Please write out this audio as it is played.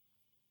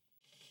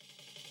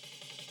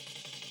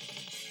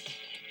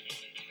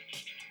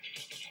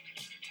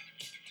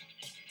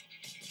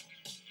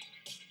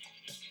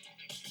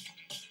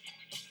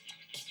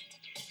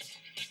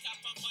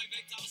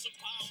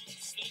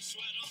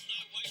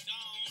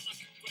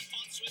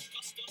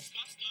Bastards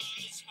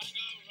hang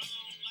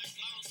around like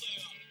clowns. They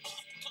are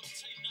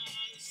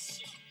containers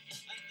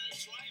and their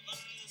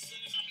drivers.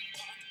 They are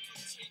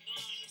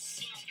containers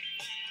and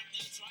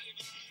their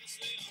drivers.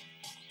 They are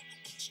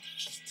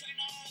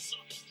containers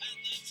and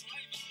their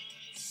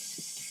drivers.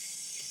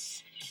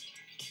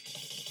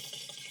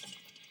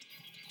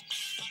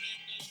 But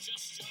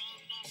indigestion,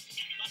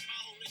 but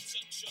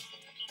malretention,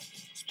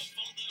 speak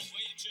for their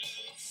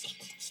wages.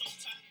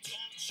 Sometimes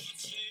on shirt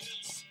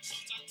sleeves,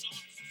 sometimes on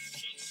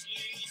shirt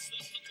sleeves.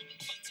 The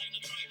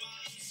container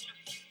drivers and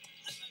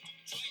the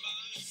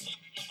drivers,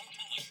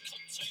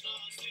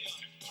 containers, they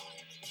are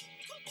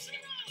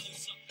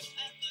containers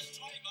and the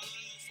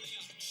drivers, they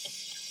are.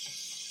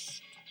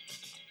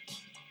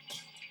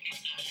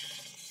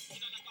 We're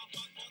gonna come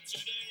back for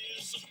 2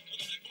 days. We're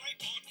gonna break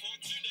board for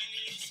 2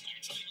 days.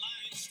 Train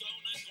line,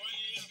 stone and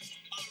grey.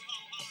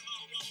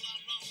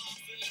 Roll off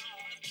the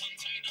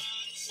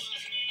containers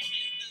and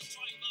the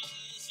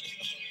drivers. The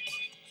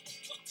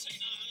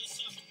containers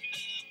and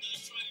the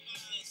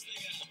drivers. The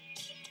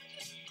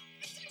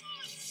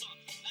containers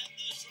and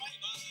the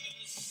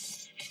drivers.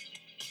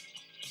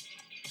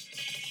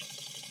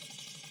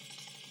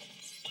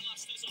 The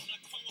last is on the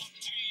co-op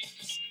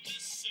jeans.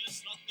 This is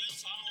not their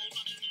town.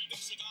 Big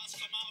cigars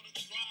come out of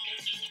the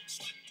ground.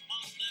 Sweat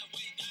on their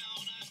way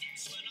down.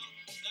 Sweat on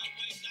their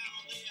way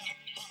down.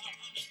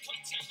 The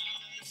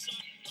containers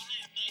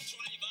and the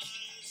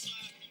drivers.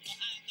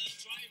 And the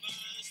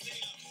drivers. The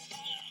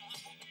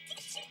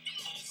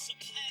containers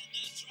and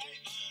the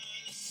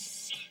drivers.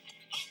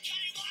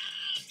 Okay,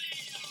 wow,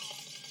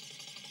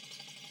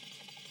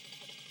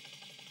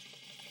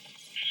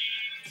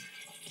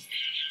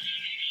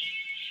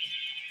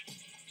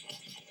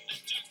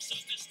 and Jack's a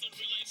distant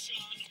relation.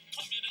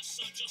 Communists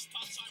are just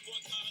part-time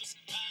workers,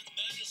 and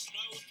there's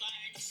no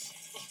thanks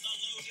from the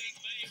loading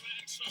bay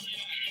ranks for the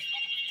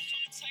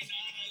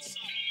containers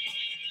and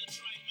the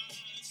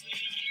drivers. The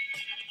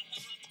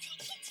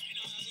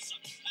containers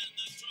and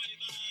the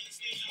drivers.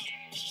 The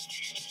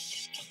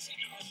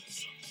containers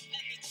and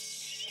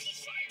the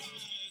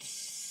drivers.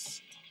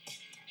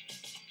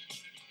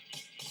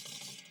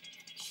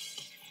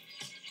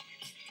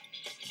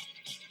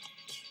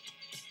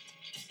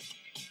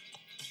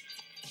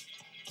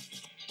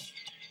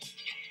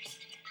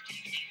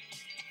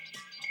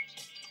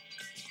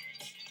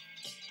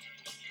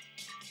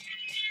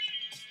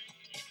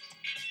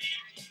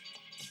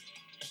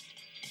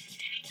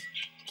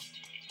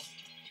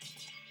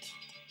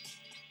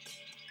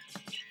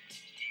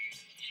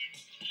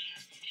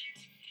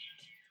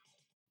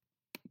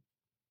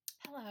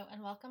 Hello,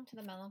 and welcome to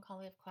the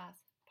Melancholia of Class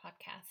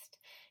podcast.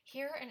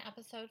 Here in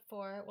episode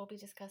 4, we'll be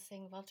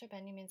discussing Walter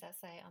Benjamin's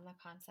essay on the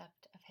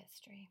concept of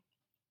history.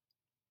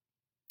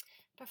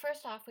 But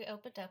first off, we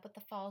opened up with the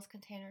Fall's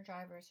container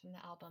drivers from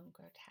the album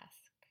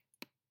Grotesque.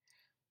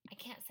 I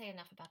can't say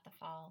enough about the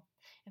Fall.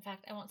 In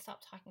fact, I won't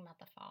stop talking about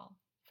the Fall.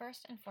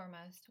 First and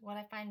foremost, what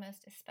I find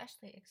most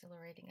especially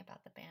exhilarating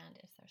about the band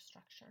is their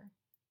structure.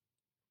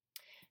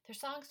 Their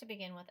songs to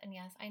begin with, and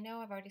yes, I know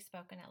I've already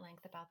spoken at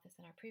length about this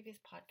in our previous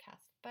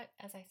podcast, but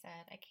as I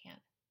said, I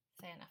can't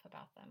say enough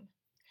about them.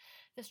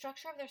 The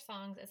structure of their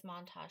songs is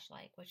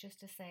montage-like, which is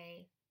to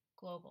say,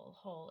 global,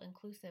 whole,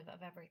 inclusive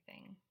of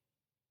everything.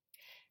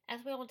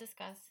 As we will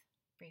discuss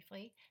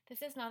briefly,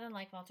 this is not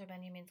unlike Walter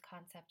Benjamin's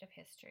concept of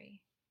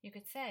history. You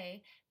could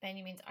say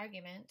Benjamin's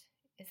argument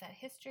is that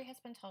history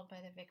has been told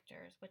by the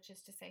victors, which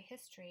is to say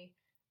history,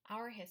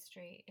 our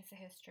history, is the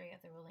history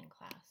of the ruling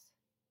class.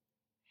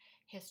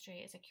 History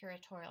is a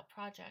curatorial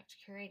project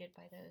curated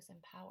by those in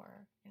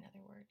power, in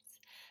other words.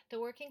 The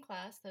working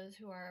class, those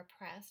who are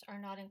oppressed, are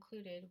not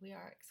included, we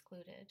are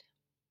excluded.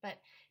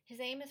 But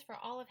his aim is for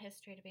all of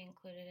history to be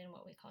included in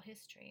what we call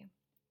history.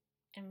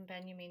 In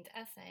Benjamin's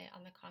essay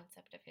on the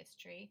concept of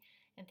history,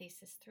 in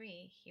Thesis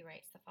 3, he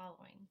writes the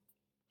following.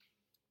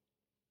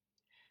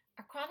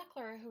 A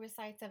chronicler who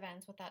recites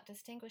events without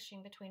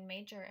distinguishing between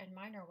major and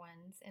minor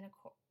ones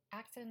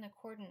acts in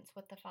accordance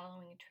with the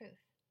following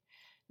truth.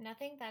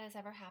 Nothing that has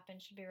ever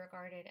happened should be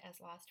regarded as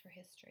lost for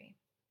history.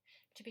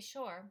 To be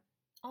sure,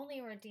 only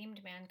a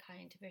redeemed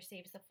mankind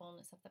perceives the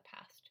fullness of the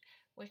past,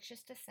 which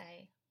is to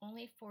say,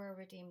 only for a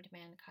redeemed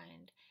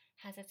mankind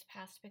has its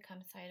past become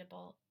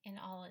citable in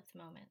all its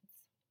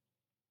moments.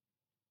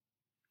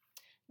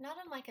 Not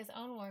unlike his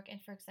own work in,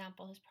 for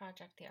example, his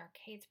project, the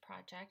Arcades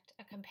Project,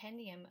 a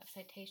compendium of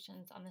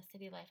citations on the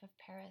city life of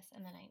Paris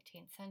in the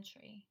 19th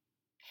century.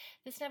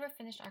 This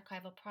never-finished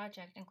archival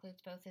project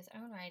includes both his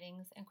own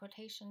writings and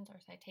quotations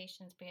or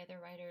citations by other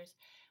writers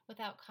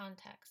without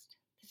context.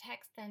 The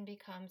text then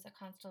becomes a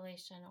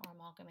constellation or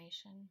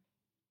amalgamation.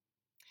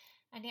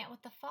 And yet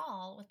with the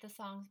Fall, with the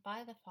songs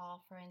by the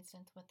Fall, for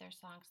instance, with their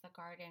songs The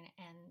Garden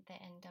and the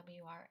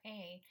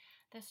NWRA,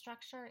 the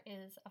structure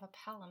is of a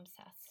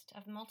palimpsest,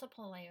 of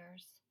multiple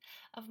layers,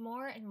 of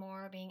more and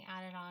more being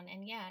added on,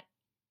 and yet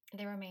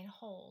they remain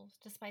whole.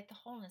 Despite the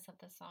wholeness of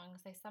the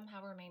songs, they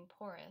somehow remain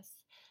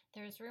porous.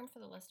 There is room for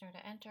the listener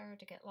to enter,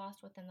 to get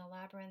lost within the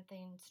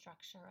labyrinthine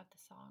structure of the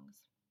songs.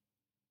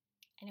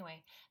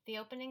 Anyway, the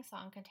opening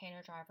song,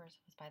 Container Drivers,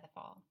 was by The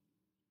Fall.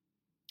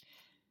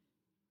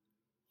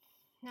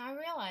 Now, I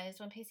realized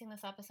when piecing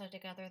this episode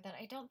together that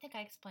I don't think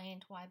I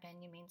explained why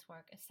Benjamin's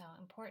work is so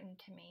important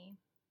to me.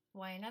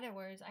 Why, in other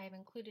words, I have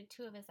included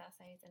 2 of his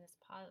essays in his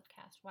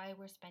podcast. Why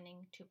we're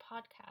spending 2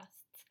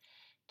 podcasts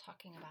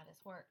talking about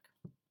his work.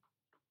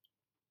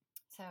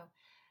 So,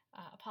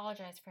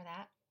 apologize for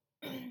that.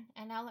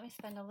 And now let me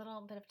spend a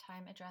little bit of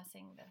time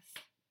addressing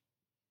this.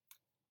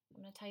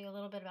 I'm going to tell you a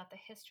little bit about the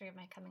history of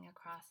my coming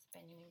across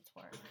Benjamin's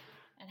work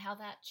and how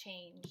that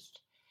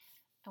changed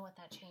and what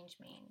that change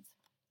means.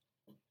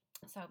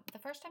 So, the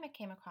first time I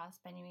came across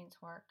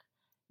Benjamin's work,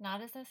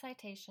 not as a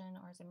citation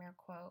or as a mere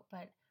quote,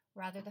 but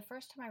rather the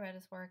first time I read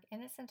his work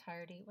in its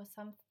entirety was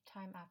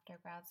sometime after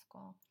grad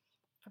school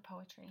for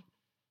poetry.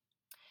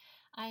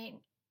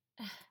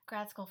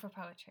 Grad school for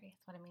poetry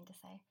is what I mean to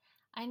say.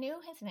 I knew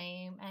his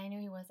name and I knew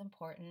he was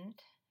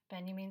important.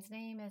 Benjamin's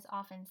name is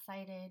often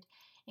cited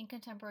in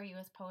contemporary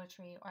U.S.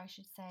 poetry, or I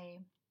should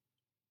say,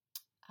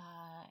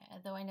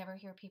 though I never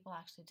hear people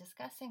actually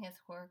discussing his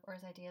work or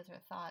his ideas or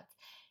thoughts,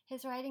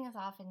 his writing is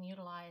often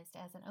utilized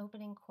as an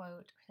opening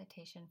quote or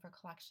citation for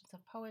collections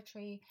of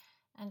poetry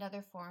and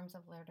other forms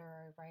of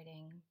literary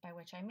writing, by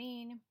which I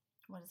mean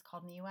what is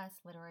called in the U.S.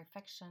 literary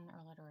fiction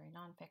or literary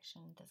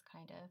nonfiction, this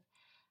kind of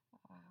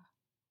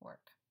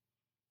work.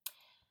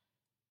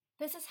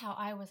 This is how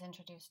I was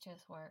introduced to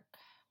his work.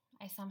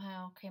 I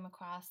somehow came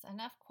across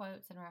enough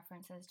quotes and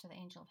references to the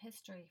Angel of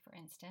History, for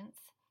instance,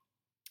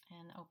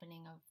 and the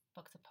opening of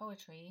books of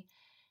poetry,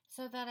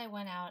 so that I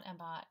went out and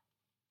bought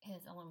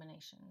his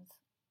illuminations.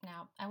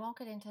 Now, I won't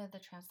get into the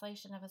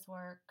translation of his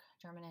work,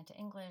 German into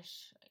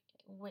English,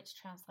 which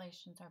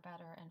translations are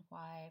better and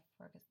why.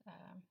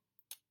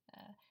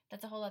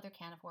 That's a whole other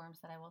can of worms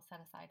that I will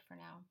set aside for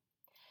now.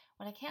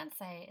 What I can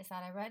say is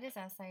that I read his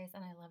essays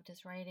and I loved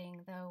his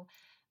writing, though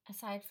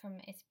aside from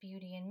its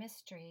beauty and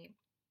mystery,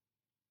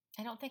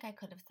 I don't think I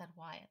could have said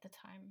why at the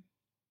time.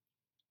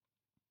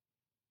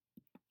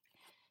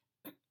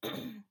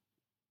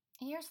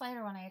 Years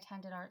later, when I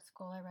attended art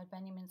school, I read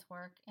Benjamin's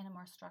work in a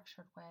more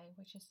structured way,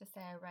 which is to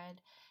say I read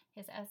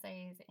his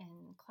essays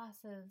in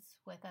classes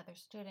with other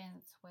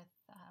students, with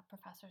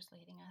professors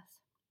leading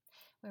us.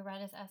 We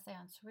read his essay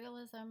on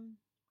surrealism,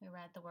 we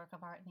read the work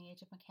of art in the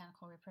age of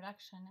mechanical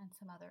reproduction, and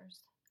some others.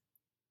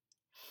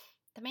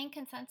 The main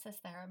consensus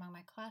there among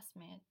my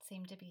classmates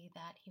seemed to be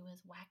that he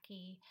was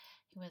wacky,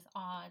 he was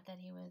odd, that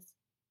he was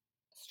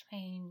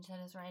strange, that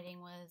his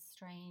writing was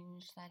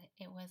strange, that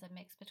it was a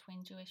mix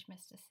between Jewish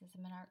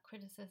mysticism and art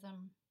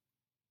criticism.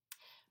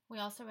 We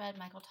also read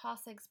Michael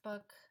Tausig's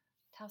book,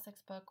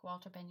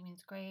 Walter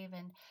Benjamin's Grave,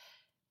 and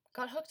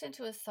got hooked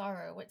into his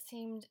sorrow, which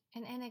seemed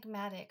an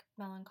enigmatic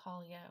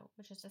melancholia,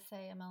 which is to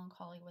say a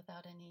melancholy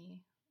without any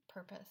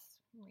purpose,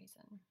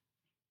 reason.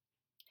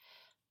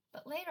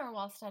 But later,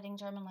 while studying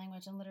German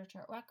language and literature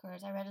at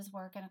Rutgers, I read his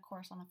work in a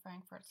course on the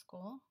Frankfurt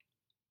School.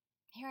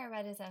 Here I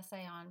read his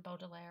essay on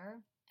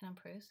Baudelaire and on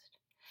Proust.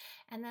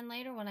 And then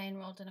later, when I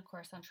enrolled in a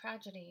course on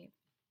tragedy,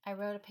 I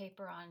wrote a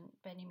paper on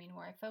Benjamin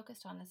where I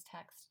focused on this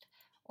text,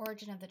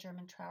 Origin of the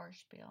German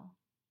Trauerspiel.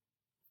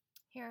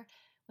 Here,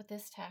 with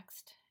this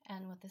text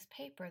and with this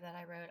paper that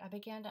I wrote, I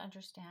began to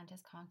understand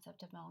his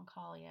concept of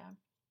melancholia.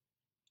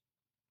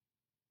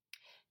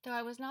 Though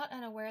I was not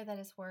unaware that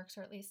his works,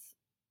 or at least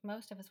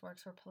most of his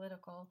works, were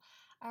political,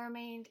 I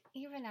remained,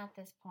 even at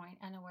this point,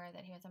 unaware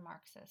that he was a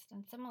Marxist,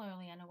 and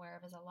similarly unaware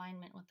of his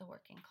alignment with the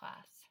working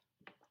class.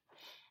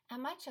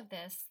 And much of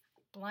this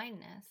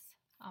blindness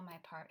on my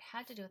part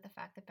had to do with the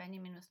fact that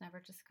Benjamin was never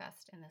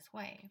discussed in this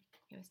way.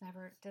 He was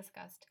never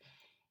discussed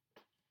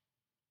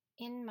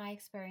in my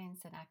experience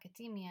in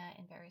academia,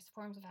 in various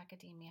forms of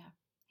academia.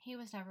 He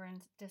was never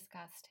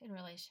discussed in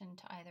relation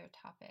to either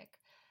topic,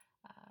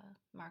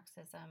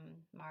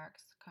 Marxism,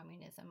 Marx,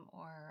 communism,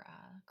 or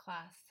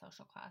class,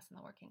 social class, and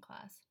the working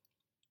class.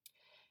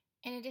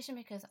 In addition,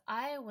 because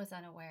I was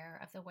unaware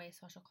of the way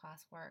social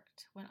class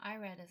worked, when I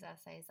read his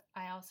essays,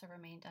 I also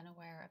remained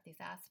unaware of these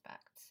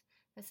aspects.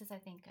 This is, I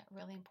think, a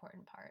really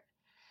important part.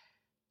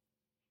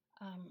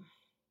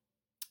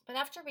 But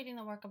after reading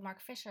the work of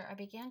Mark Fisher, I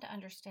began to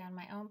understand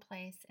my own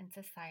place in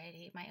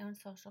society, my own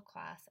social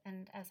class,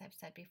 and as I've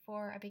said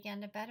before, I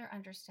began to better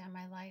understand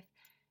my life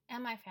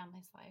and my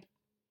family's life.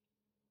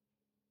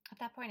 At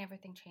that point,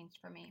 everything changed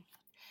for me.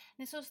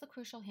 This was the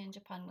crucial hinge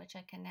upon which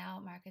I can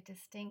now mark a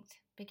distinct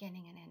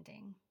beginning and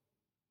ending.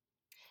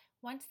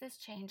 Once this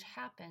change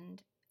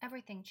happened,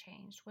 everything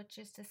changed, which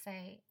is to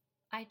say,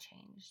 I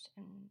changed,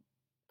 and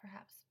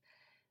perhaps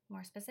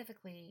more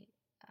specifically,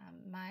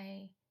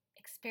 my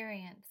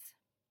experience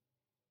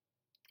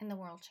in the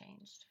world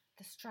changed.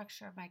 The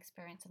structure of my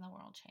experience in the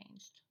world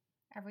changed.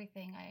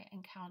 Everything I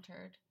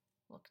encountered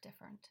looked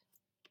different.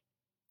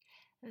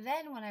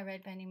 Then, when I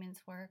read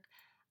Benjamin's work,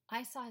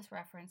 I saw his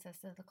references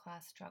to the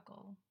class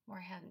struggle where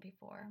I hadn't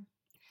before.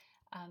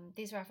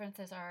 These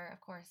references are,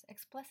 of course,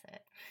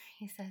 explicit.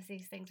 He says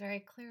these things very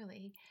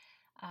clearly.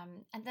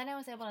 And then I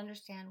was able to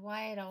understand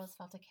why I'd always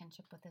felt a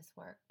kinship with his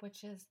work,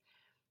 which is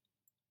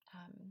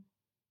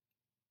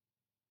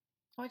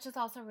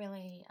also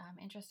really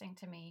interesting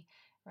to me.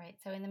 right?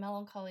 So in the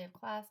Melancholia of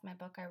Class, my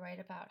book, I write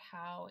about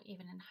how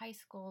even in high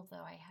school,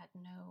 though I had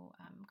no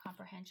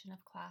comprehension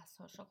of class,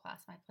 social class,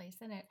 my place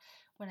in it,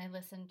 when I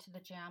listened to the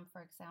jam,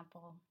 for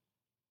example,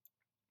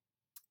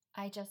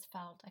 I just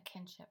felt a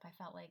kinship. I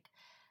felt like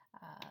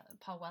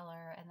Paul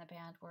Weller and the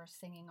band were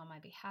singing on my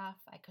behalf.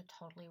 I could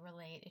totally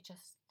relate.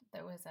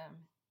 There was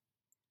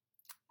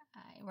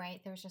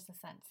right, there was just a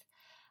sense.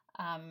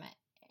 Um,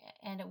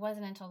 and it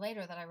wasn't until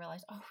later that I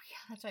realized, oh, yeah,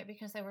 that's right,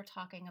 because they were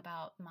talking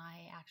about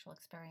my actual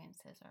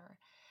experiences or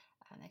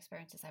the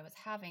experiences I was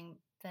having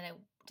that I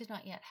did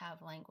not yet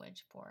have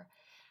language for.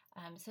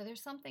 So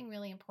there's something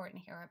really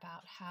important here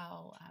about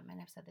how, and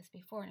I've said this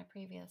before in a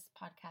previous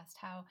podcast,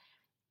 how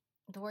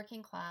the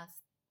working class,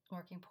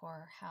 working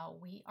poor, how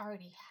we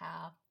already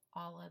have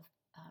all of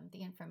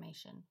the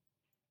information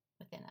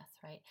within us,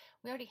 right?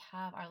 We already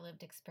have our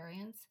lived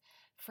experience.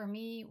 For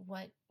me,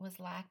 what was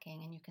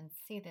lacking, and you can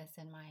see this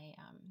in my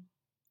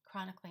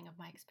chronicling of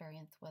my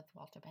experience with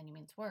Walter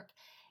Benjamin's work,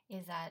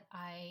 is that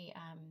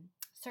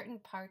certain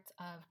parts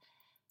of,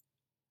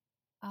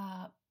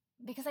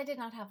 because I did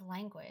not have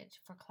language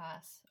for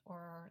class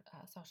or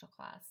social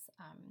class,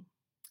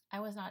 I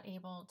was not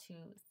able to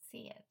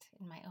see it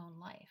in my own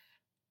life.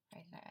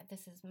 Right?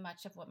 This is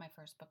much of what my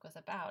first book was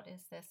about,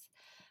 is this,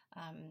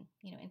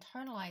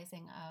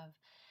 internalizing of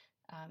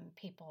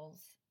people's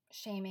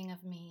shaming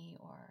of me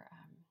or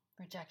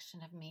rejection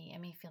of me,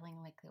 and me feeling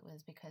like it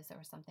was because there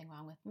was something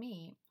wrong with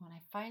me. When I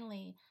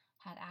finally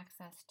had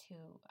access to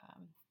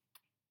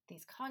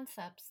these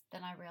concepts,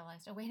 then I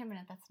realized, oh, wait a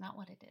minute, that's not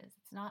what it is.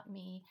 It's not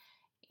me.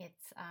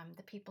 It's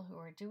the people who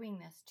are doing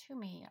this to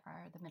me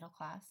are the middle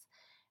class,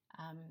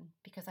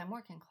 because I'm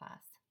working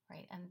class,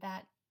 right? And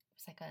that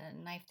was like a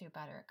knife through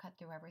butter, it cut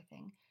through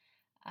everything.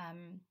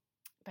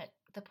 But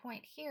the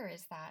point here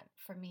is that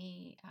for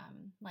me,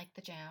 like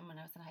the jam when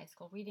I was in high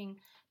school, reading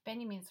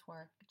Benjamin's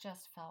work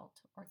just felt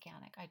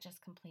organic. I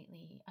just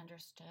completely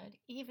understood,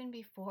 even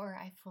before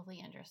I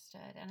fully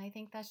understood. And I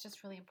think that's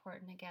just really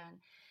important again.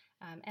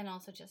 And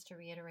also just to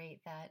reiterate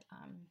that,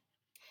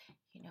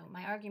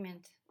 my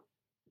argument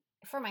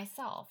for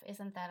myself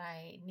isn't that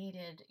I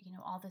needed,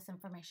 all this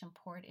information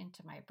poured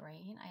into my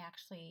brain. I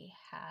actually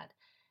had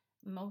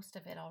most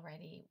of it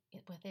already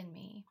within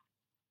me.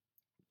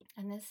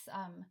 And this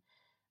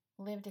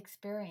lived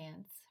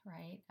experience,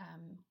 right,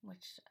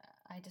 which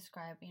I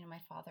describe, my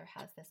father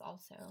has this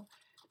also.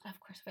 Of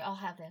course, we all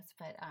have this,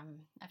 but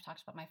I've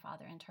talked about my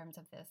father in terms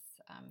of this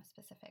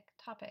specific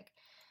topic.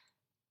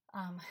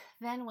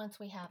 Then once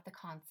we have the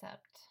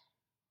concept,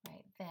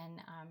 right,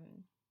 then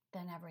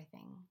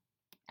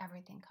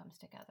everything comes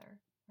together,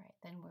 right?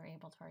 Then we're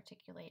able to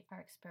articulate our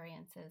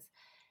experiences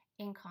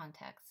in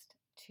context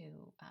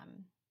to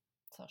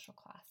social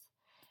class.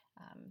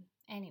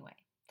 Anyway,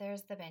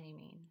 there's the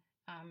Benjamin.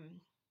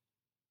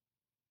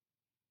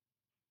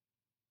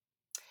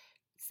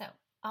 So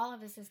all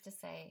of this is to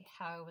say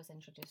how I was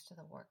introduced to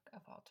the work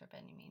of Walter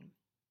Benjamin.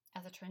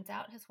 As it turns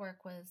out, his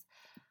work was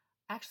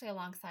actually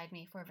alongside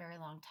me for a very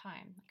long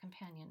time, a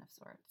companion of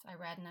sorts. I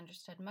read and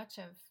understood much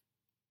of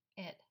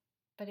it,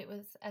 but it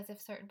was as if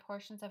certain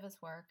portions of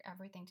his work,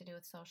 everything to do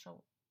with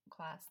social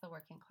class, the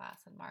working class,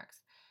 and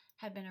Marx,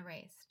 had been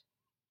erased.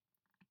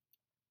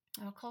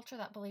 Now, a culture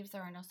that believes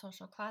there are no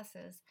social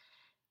classes,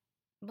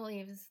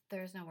 believes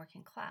there is no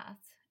working class,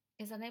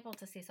 is unable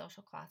to see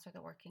social class or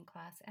the working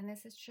class, and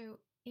this is true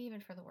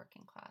even for the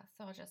working class.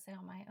 So I'll just say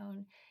in my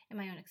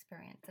own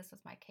experience, this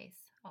was my case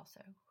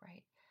also,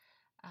 right?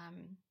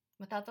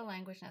 Without the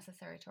language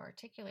necessary to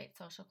articulate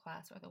social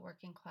class or the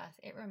working class,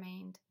 I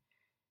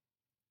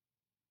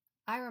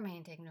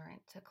remained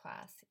ignorant to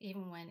class,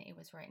 even when it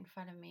was right in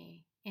front of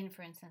me, in,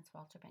 for instance,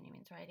 Walter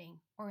Benjamin's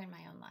writing, or in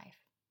my own life,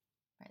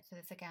 right? So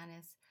this, again,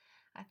 is,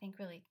 I think,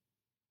 really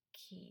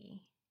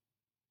key,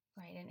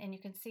 right? And you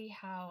can see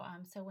how,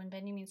 so when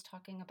Benjamin's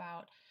talking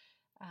about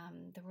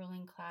the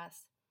ruling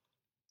class,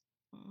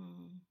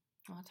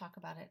 I'll talk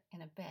about it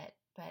in a bit,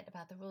 but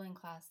about the ruling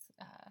class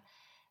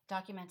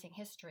documenting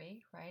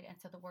history, right? And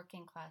so the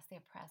working class, the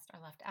oppressed,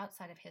 are left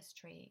outside of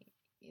history.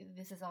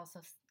 This is also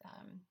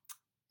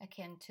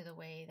akin to the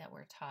way that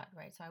we're taught,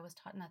 right? So I was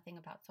taught nothing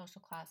about social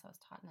class. I was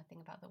taught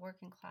nothing about the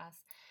working class.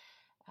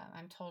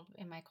 I'm told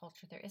in my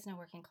culture there is no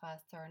working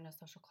class, there are no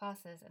social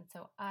classes, and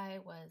so I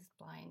was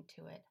blind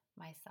to it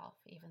myself,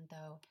 even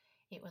though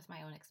it was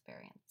my own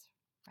experience,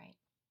 right?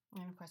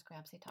 And of course,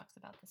 Gramsci talks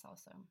about this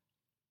also.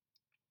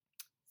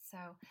 So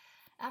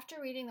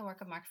after reading the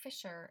work of Mark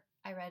Fisher,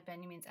 I read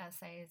Benjamin's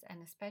essays,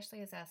 and especially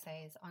his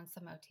essays on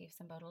some motifs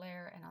in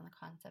Baudelaire and on the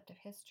concept of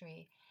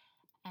history,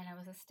 and I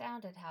was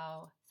astounded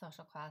how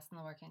social class and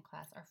the working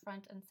class are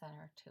front and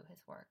center to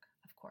his work,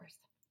 of course.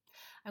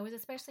 I was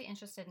especially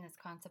interested in his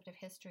concept of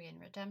history and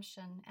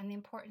redemption and the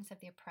importance of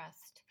the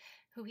oppressed,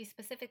 who he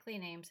specifically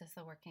names as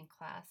the working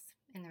class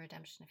in the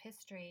redemption of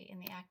history, in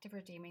the act of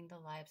redeeming the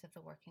lives of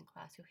the working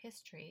class who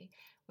history,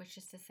 which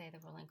is to say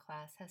the ruling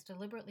class, has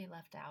deliberately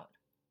left out.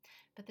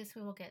 But this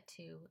we will get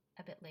to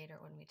a bit later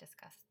when we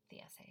discuss the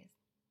essays.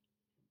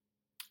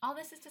 All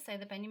this is to say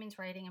that Benjamin's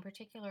writing, in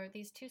particular,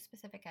 these two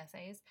specific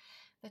essays,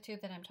 the two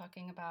that I'm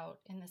talking about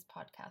in this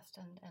podcast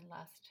and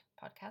last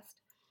podcast,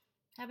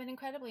 have been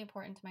incredibly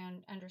important to my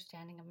own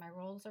understanding of my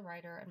role as a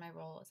writer and my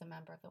role as a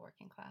member of the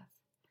working class.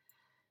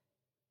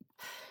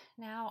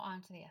 Now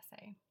on to the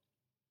essay.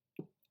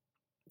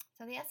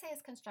 So the essay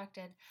is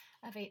constructed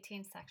of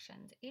 18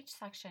 sections. Each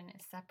section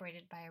is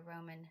separated by a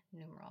Roman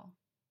numeral.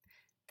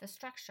 The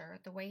structure,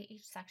 the way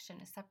each section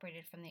is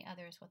separated from the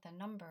others with a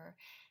number,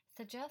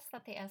 suggests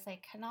that the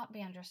essay cannot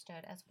be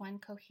understood as one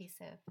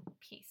cohesive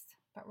piece,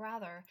 but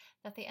rather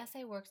that the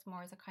essay works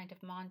more as a kind of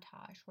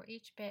montage where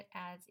each bit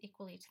adds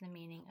equally to the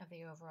meaning of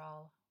the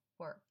overall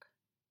work.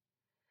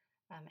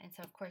 And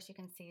so, of course, you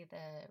can see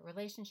the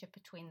relationship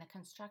between the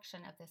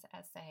construction of this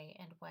essay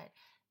and what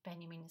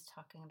Benjamin is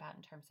talking about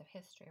in terms of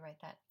history, right?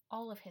 That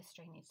all of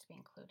history needs to be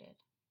included.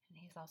 And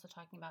he's also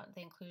talking about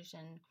the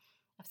inclusion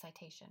of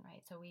citation,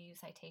 right? So we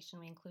use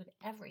citation, we include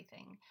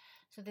everything.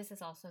 So this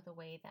is also the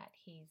way that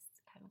he's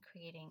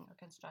creating or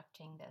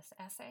constructing this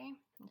essay,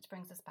 which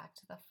brings us back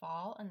to the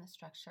fall and the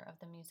structure of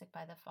the music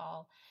by the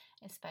fall,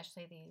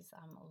 especially these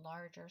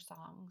larger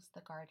songs,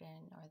 the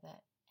Garden or the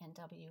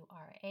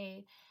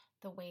NWRA,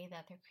 the way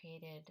that they're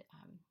created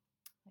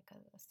like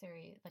a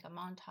series, like a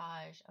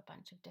montage, a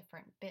bunch of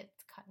different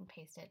bits cut and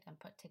pasted and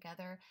put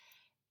together.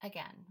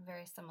 Again,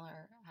 very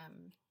similar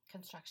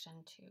construction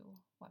to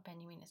what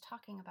Benjamin is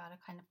talking about,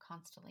 a kind of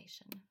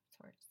constellation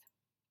sorts.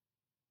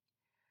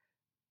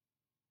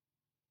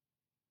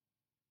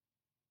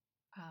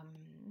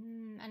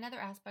 Another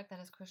aspect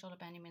that is crucial to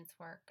Benjamin's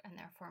work and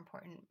therefore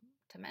important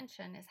to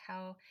mention is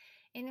how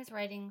in his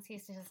writings he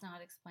does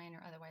not explain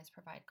or otherwise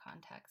provide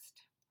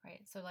context,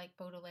 right? So like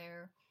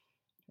Baudelaire,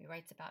 he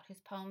writes about whose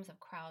poems of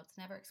crowds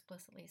never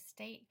explicitly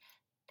state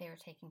they are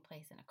taking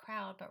place in a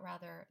crowd, but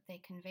rather they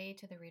convey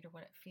to the reader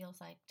what it feels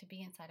like to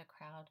be inside a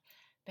crowd.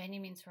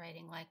 Benjamin's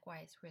writing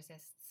likewise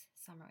resists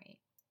summary.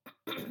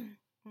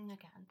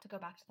 Again, to go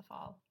back to the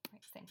fall,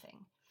 right, same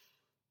thing.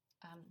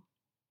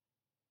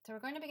 So we're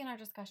going to begin our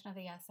discussion of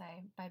the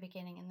essay by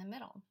beginning in the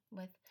middle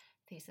with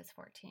Thesis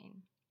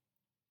 14.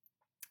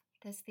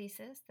 This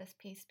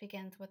piece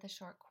begins with a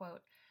short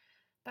quote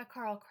by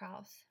Karl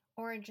Kraus,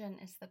 "Origin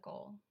is the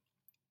goal."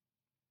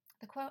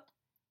 The quote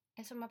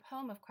is from a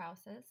poem of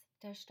Kraus's,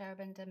 Der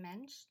sterbende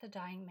Mensch, The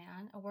Dying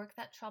Man, a work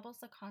that troubles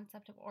the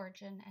concept of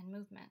origin and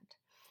movement.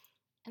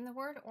 And the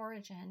word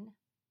origin,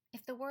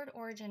 if the word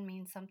origin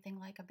means something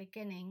like a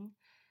beginning,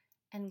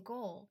 and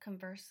goal,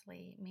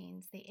 conversely,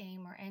 means the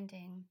aim or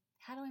ending,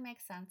 how do we make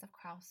sense of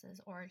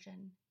Kraus's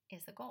origin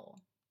is the goal?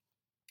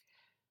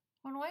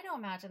 One way to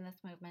imagine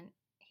this movement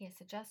he is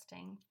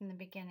suggesting, from the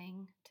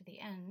beginning to the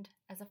end,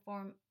 as a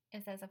form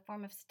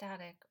of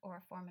static or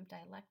a form of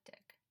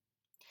dialectic.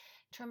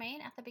 To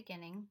remain at the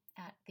beginning,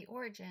 at the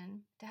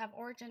origin, to have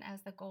origin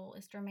as the goal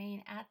is to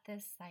remain at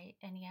this site,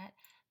 and yet,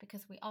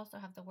 because we also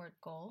have the word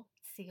goal,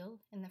 Ziel,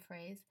 in the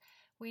phrase,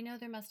 we know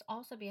there must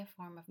also be a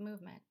form of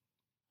movement.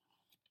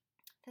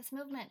 This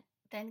movement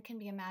then can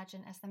be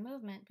imagined as the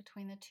movement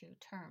between the two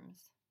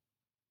terms.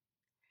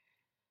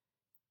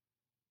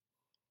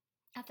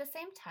 At the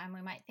same time,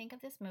 we might think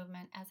of this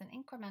movement as an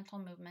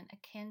incremental movement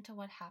akin to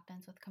what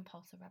happens with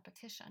compulsive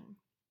repetition.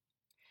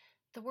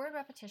 The word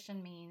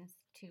repetition means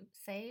to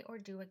say or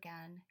do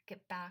again,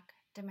 get back,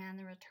 demand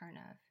the return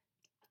of.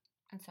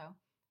 And so,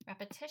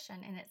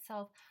 repetition in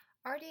itself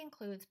already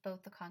includes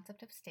both the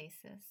concept of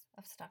stasis,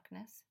 of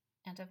stuckness,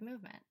 and of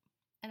movement.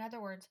 In other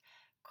words,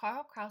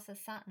 Karl Kraus's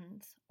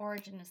sentence,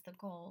 "Origin is the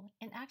goal,"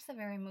 enacts the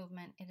very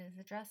movement it is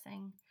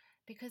addressing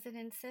because it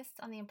insists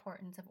on the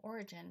importance of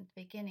origin,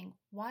 the beginning,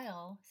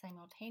 while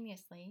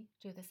simultaneously,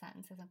 through the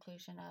sentence's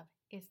inclusion of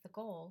 "is the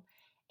goal,"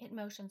 it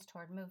motions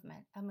toward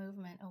movement, a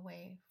movement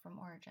away from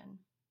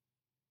origin.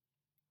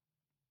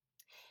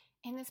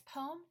 In this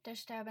poem, Der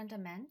sterbende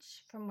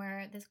Mensch, from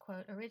where this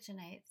quote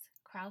originates,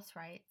 Kraus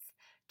writes,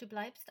 Du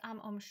bleibst am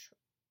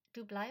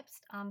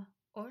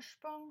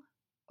Ursprung,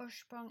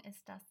 Ursprung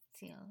ist das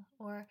Ziel,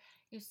 or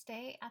you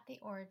stay at the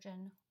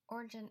origin,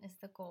 origin is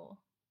the goal.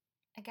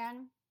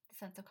 Again, the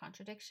sense of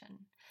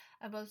contradiction,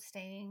 of both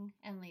staying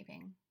and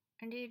leaving.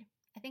 Indeed,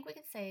 I think we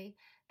could say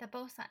that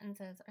both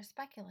sentences are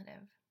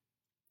speculative.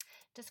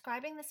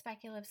 Describing the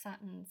speculative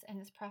sentence in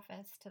his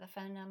preface to the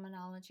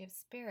Phenomenology of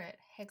Spirit,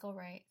 Hegel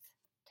writes,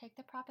 take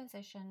the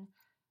proposition,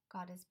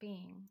 God is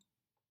being.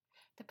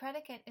 The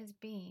predicate is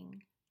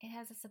being. It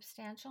has a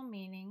substantial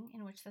meaning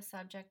in which the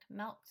subject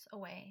melts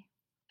away.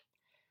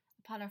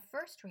 Upon our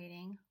first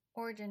reading,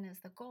 origin is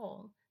the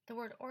goal, the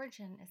word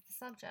origin is the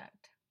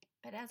subject.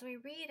 But as we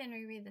read and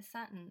reread the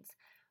sentence,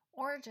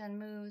 origin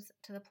moves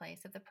to the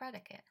place of the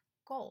predicate,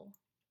 goal.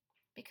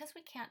 Because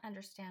we can't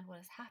understand what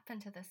has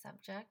happened to the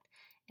subject,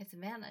 it's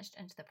vanished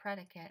into the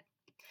predicate,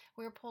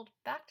 we are pulled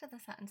back to the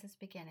sentence's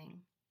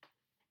beginning.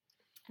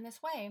 In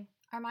this way,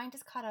 our mind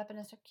is caught up in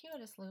a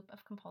circuitous loop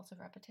of compulsive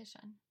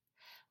repetition.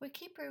 We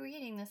keep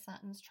rereading the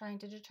sentence trying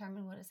to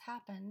determine what has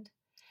happened,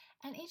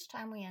 and each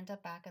time we end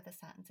up back at the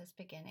sentence's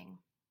beginning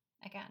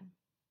again.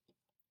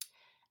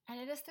 And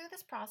it is through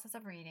this process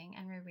of reading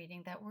and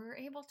rereading that we're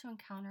able to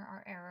encounter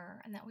our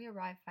error and that we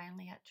arrive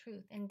finally at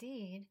truth.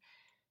 Indeed,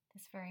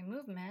 this very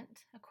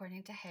movement,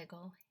 according to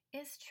Hegel,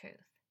 is truth.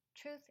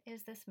 Truth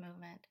is this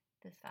movement,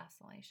 this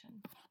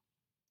vacillation.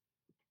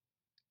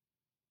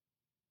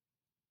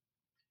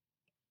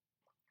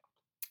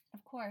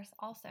 Of course,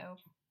 also,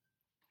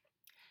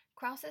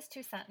 Krauss's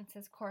two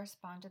sentences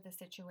correspond to the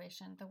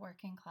situation the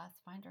working class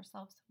find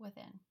ourselves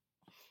within.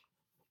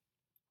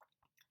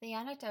 The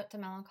antidote to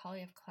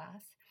melancholy of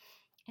class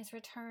is to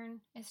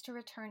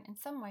return in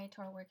some way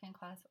to our working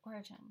class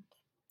origins.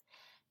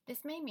 This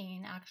may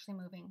mean actually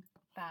moving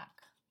back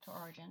to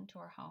origin, to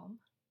our home.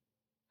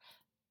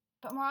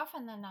 But more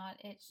often than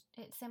not,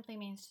 it simply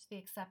means just the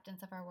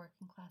acceptance of our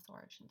working class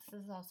origins.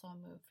 This is also a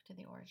move to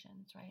the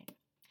origins, right?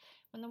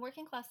 When the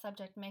working class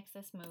subject makes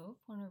this move,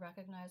 when we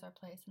recognize our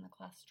place in the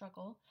class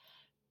struggle,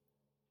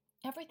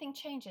 everything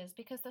changes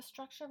because the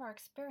structure of our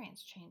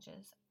experience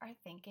changes. Our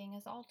thinking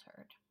is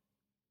altered.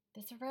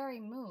 This very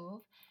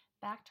move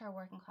back to our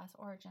working class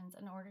origins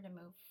in order to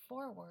move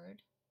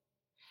forward,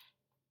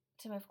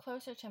 to move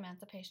closer to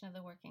emancipation of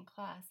the working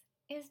class,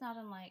 is not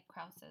unlike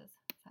Krauss's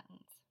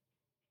sentence.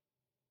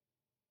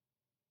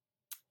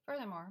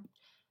 Furthermore,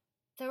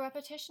 though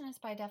repetition is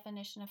by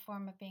definition a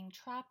form of being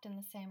trapped in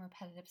the same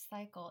repetitive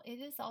cycle,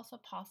 it is also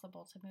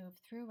possible to move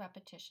through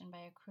repetition by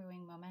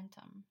accruing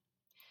momentum,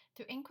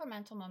 through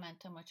incremental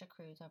momentum which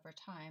accrues over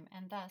time,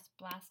 and thus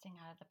blasting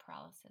out of the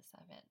paralysis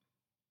of it.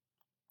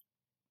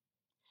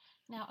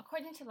 Now,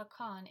 according to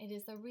Lacan, it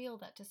is the real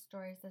that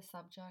destroys the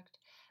subject,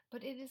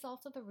 but it is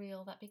also the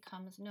real that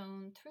becomes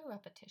known through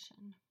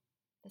repetition.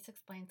 This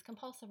explains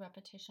compulsive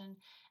repetition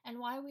and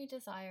why we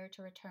desire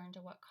to return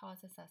to what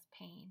causes us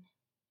pain.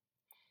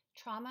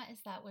 Trauma is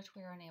that which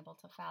we are unable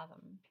to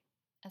fathom.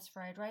 As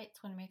Freud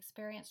writes, when we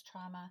experience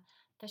trauma,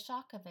 the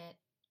shock of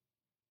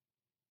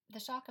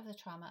the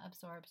trauma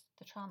absorbs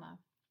the trauma.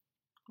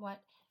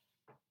 What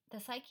the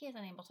psyche is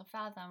unable to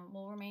fathom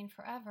will remain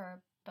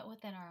forever, but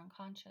within our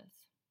unconscious.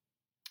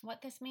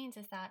 What this means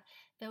is that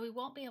though we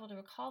won't be able to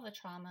recall the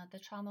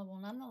trauma will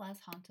nonetheless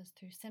haunt us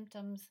through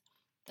symptoms,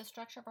 the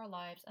structure of our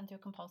lives, and through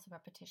compulsive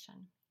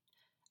repetition.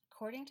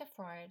 According to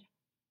Freud,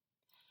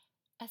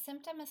 a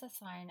symptom is a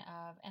sign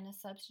of and a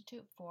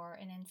substitute for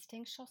an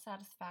instinctual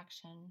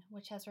satisfaction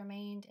which has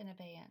remained in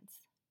abeyance.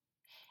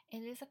 It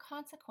is a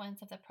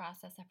consequence of the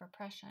process of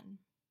repression.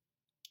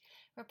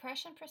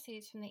 Repression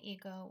proceeds from the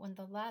ego when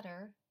the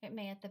latter, it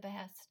may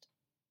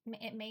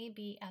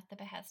be at the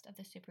behest of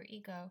the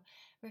superego,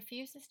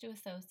 refuses to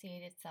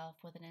associate itself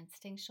with an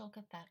instinctual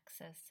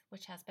cathexis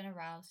which has been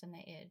aroused in the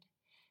id.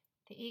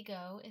 The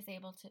ego is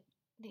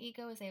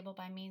able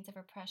by means of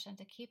repression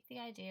to keep the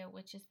idea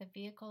which is the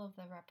vehicle of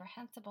the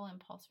reprehensible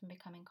impulse from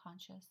becoming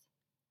conscious.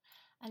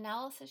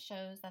 Analysis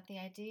shows that the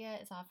idea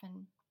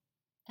often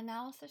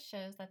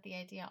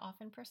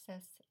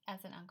persists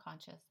as an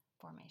unconscious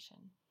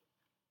formation.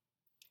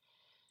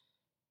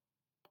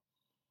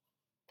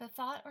 The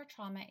thought or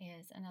trauma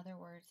is, in other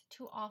words,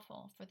 too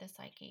awful for the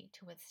psyche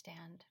to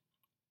withstand.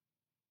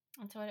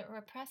 And so it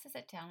represses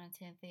it down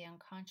into the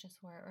unconscious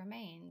where it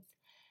remains.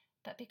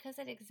 But because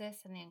it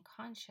exists in the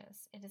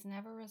unconscious, it is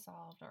never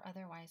resolved or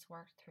otherwise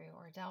worked through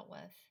or dealt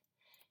with.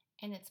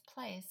 In its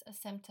place, a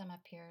symptom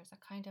appears, a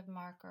kind of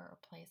marker or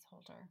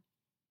placeholder.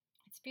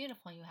 It's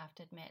beautiful, you have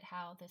to admit,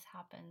 how this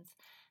happens,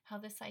 how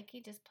the psyche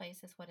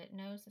displaces what it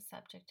knows the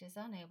subject is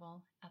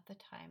unable at the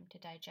time to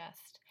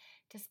digest,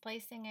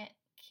 displacing it,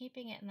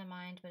 keeping it in the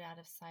mind but out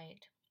of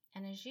sight.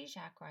 And as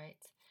Zizek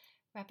writes,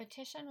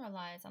 repetition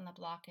relies on the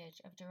blockage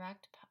of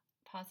direct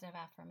positive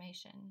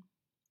affirmation.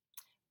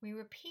 We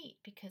repeat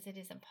because it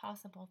is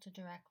impossible to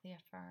directly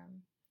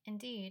affirm.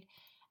 Indeed,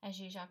 as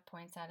Zizek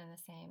points out in the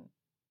same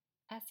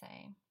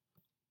essay,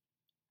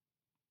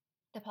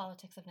 The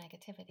Politics of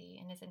Negativity,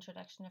 in his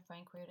introduction to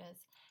Frank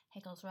Ruda's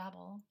Hegel's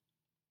Rabble,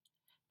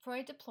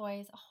 Freud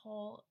deploys a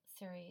whole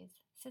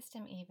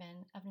system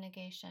even, of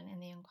negation in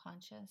the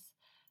unconscious,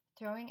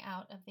 throwing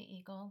out of the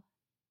ego,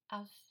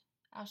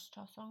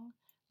 Ausstoßung,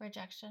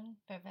 rejection,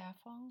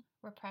 Verwerfung,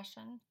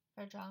 repression,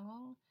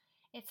 Verdrängung,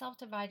 itself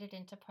divided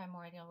into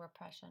primordial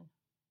repression,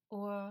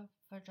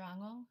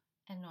 Urverdrängung,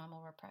 and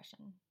normal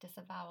repression,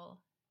 disavowal,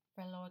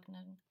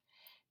 Verleugnung,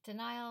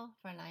 denial,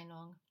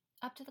 Verneinung,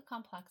 up to the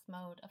complex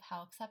mode of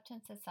how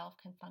acceptance itself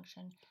can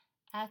function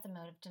as a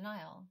mode of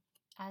denial,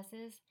 as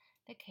is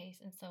the case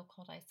in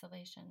so-called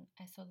isolation,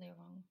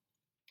 Isolierung,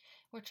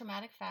 where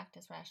traumatic fact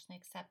is rationally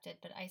accepted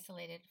but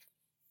isolated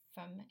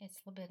from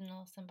its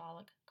libidinal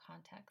symbolic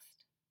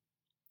context.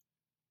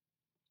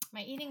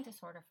 My eating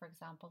disorder, for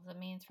example, is a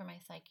means for my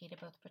psyche to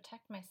both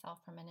protect myself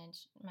from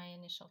my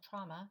initial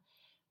trauma,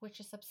 which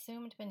is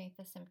subsumed beneath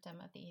the symptom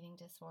of the eating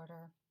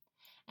disorder,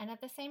 and at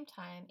the same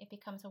time, it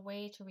becomes a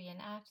way to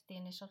reenact the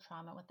initial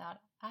trauma without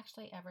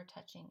actually ever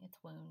touching its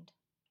wound.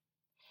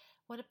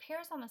 What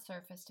appears on the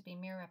surface to be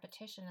mere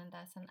repetition and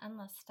thus an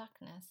endless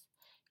stuckness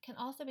can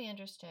also be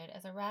understood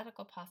as a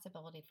radical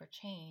possibility for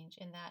change,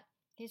 in that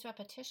these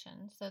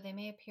repetitions, though they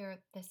may appear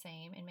the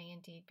same and may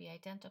indeed be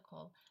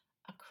identical,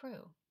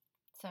 accrue.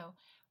 So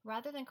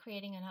Rather than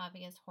creating an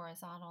obvious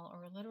horizontal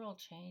or literal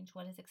change,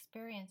 what is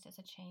experienced is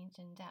a change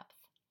in depth.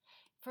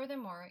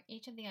 Furthermore,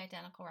 each of the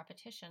identical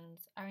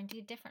repetitions are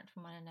indeed different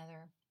from one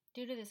another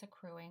due to this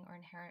accruing or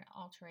inherent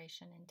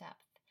alteration in depth.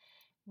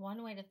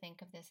 One way to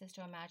think of this is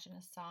to imagine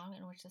a song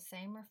in which the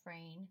same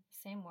refrain,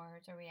 same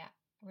words are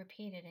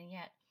repeated, and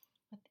yet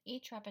with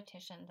each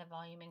repetition the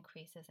volume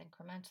increases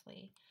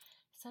incrementally.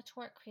 Such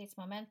work creates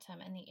momentum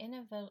and the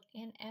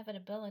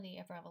inevitability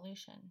of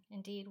revolution.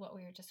 Indeed, what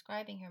we are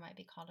describing here might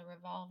be called a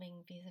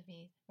revolving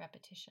vis-a-vis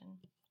repetition.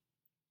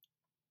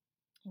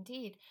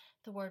 Indeed,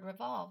 the word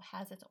revolve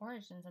has its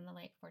origins in the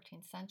late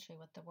 14th century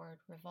with the word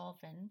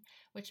revolven,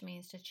 which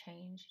means to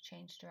change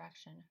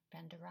direction,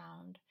 bend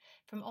around.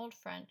 From Old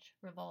French,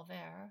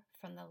 revolver,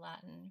 from the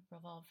Latin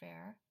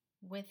revolver,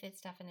 with its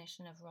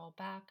definition of roll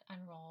back,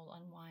 unroll,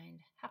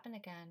 unwind, happen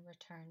again,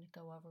 return,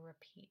 go over,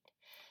 repeat.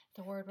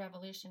 The word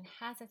revolution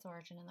has its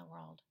origin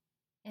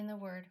in the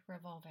word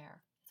revolver,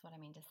 is what I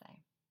mean to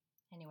say.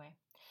 Anyway,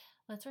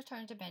 let's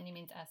return to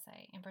Benjamin's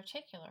essay. In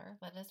particular,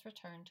 let us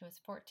return to his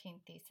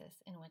 14th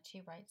thesis, in which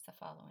he writes the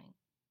following.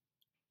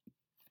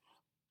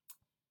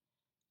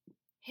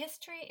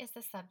 History is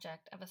the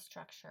subject of a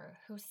structure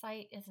whose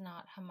site is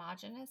not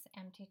homogeneous,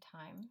 empty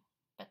time,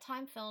 but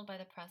time filled by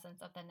the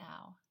presence of the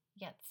now,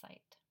 yet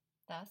site.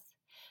 Thus,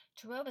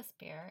 to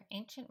Robespierre,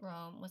 ancient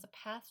Rome was a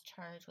past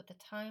charged with the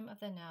time of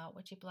the now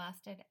which he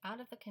blasted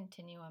out of the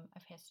continuum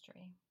of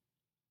history.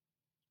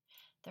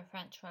 The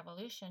French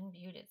Revolution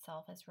viewed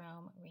itself as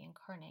Rome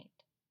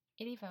reincarnate.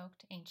 It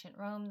evoked ancient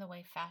Rome the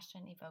way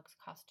fashion evokes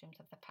costumes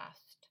of the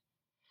past.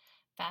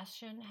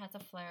 Fashion has a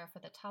flair for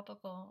the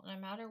topical, no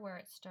matter where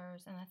it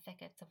stirs in the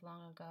thickets of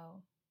long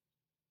ago.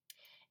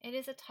 It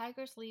is a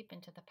tiger's leap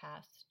into the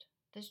past.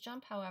 This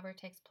jump, however,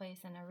 takes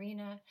place in an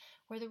arena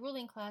where the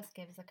ruling class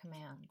gives the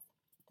commands.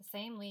 The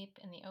same leap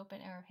in the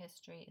open air of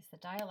history is the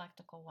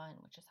dialectical one,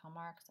 which is how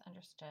Marx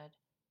understood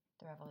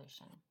the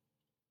revolution.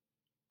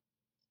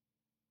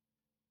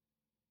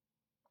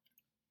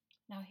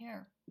 Now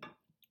here,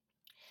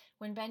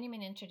 when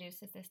Benjamin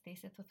introduces this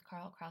thesis with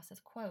Karl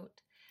Kraus's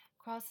quote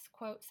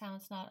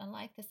sounds not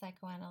unlike the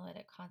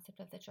psychoanalytic concept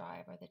of the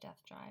drive or the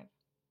death drive.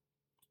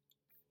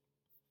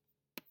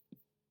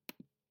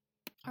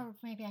 Or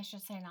maybe I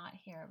should say not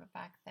here, but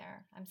back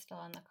there. I'm still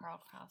on the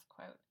Karl Kraus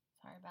quote.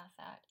 Sorry about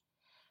that.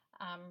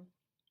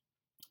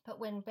 But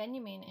when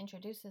Benjamin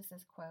introduces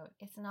this quote,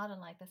 it's not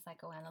unlike the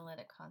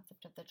psychoanalytic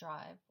concept of the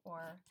drive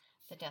or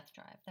the death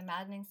drive, the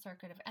maddening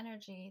circuit of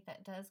energy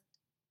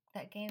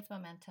that gains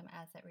momentum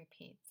as it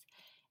repeats.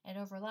 It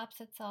overlaps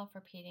itself,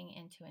 repeating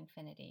into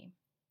infinity.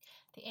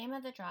 The aim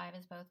of the drive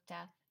is both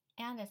death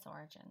and its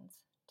origins.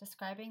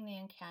 Describing the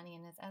uncanny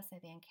in his essay,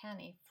 The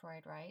Uncanny,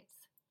 Freud writes,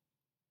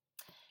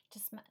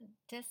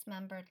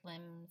 dismembered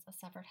limbs, a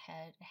severed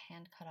head, a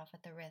hand cut off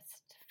at the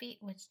wrist, feet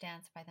which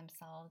dance by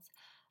themselves.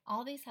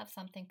 All these have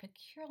something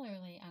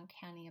peculiarly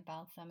uncanny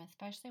about them,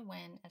 especially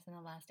when, as in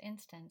the last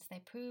instance, they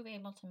prove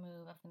able to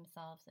move of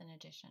themselves in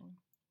addition.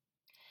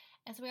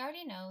 As we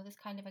already know, this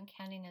kind of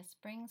uncanniness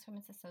springs from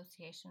its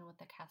association with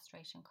the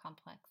castration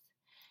complex.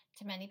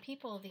 To many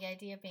people, the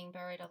idea of being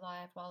buried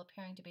alive while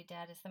appearing to be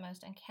dead is the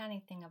most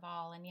uncanny thing of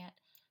all, and yet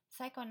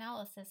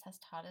psychoanalysis has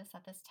taught us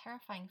that this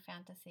terrifying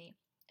fantasy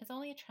is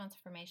only a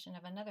transformation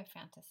of another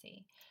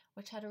fantasy,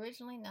 which had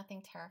originally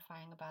nothing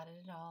terrifying about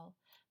it at all,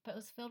 but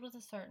was filled with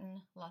a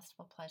certain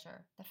lustful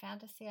pleasure. The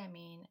fantasy, I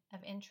mean,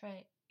 of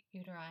intrauterine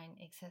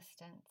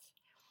existence.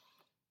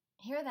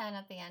 Here then,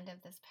 at the end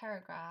of this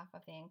paragraph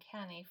of the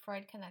uncanny,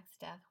 Freud connects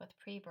death with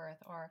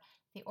pre-birth, or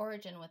the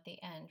origin with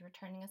the end,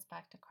 returning us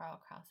back to Karl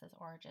Kraus's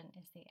origin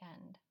is the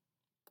end.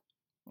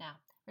 Now,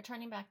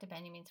 returning back to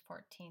Benjamin's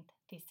 14th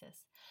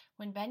thesis.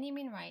 When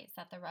Benjamin writes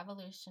that the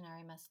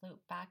revolutionary must loop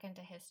back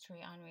into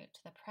history en route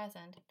to the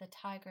present, the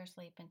tiger's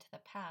leap into the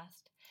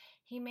past,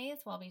 he may as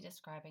well be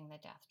describing the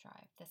death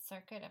drive, the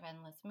circuit of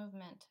endless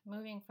movement,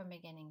 moving from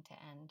beginning to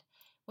end,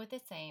 with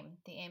its aim,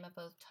 the aim of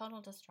both total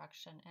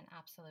destruction and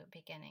absolute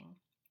beginning,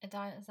 a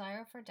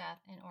desire for death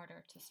in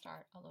order to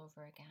start all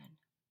over again.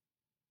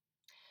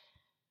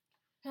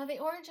 Now, the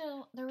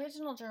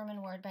original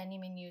German word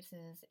Benjamin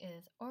uses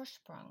is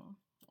Ursprung,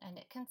 and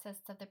it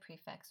consists of the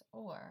prefix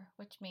or,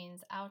 which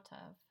means out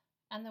of,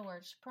 and the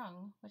word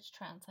Sprung, which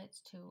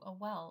translates to a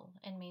well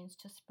and means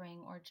to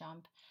spring or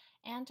jump,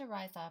 and to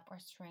rise up or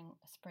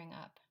spring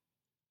up.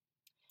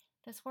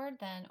 This word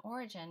then,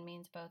 origin,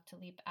 means both to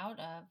leap out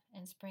of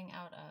and spring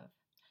out of.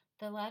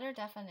 The latter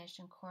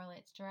definition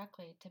correlates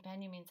directly to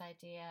Benjamin's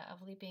idea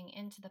of leaping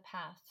into the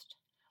past.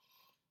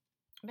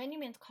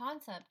 Benjamin's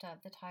concept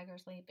of the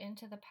tiger's leap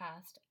into the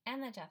past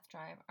and the death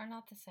drive are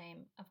not the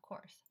same, of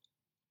course.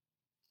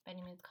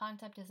 Benjamin's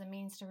concept is a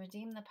means to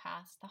redeem the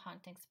past, the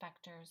haunting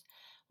specters,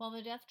 while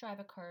the death drive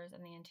occurs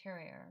in the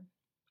interior.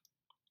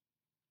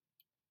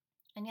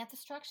 And yet the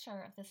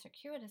structure of the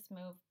circuitous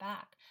move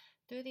back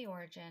through the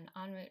origin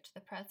en route to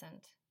the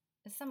present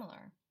is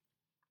similar,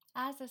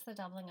 as is the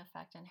doubling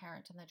effect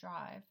inherent in the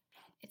drive,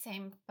 its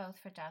aim both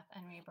for death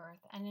and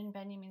rebirth, and in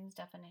Benjamin's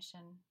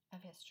definition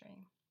of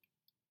history.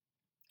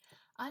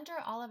 Under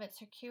all of its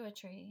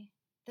circuitry,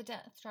 The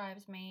death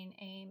drive's main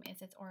aim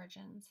is its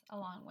origins,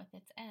 along with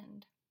its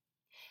end.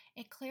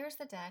 It clears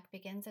the deck,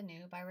 begins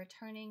anew by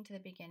returning to the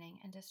beginning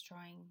and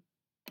destroying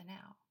the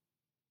now.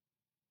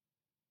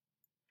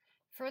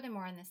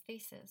 Furthermore, in this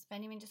thesis,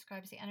 Benjamin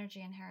describes the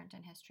energy inherent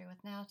in history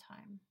with now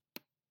time,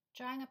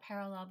 drawing a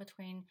parallel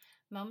between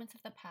moments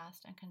of the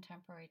past and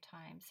contemporary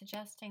time,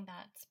 suggesting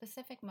that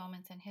specific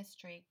moments in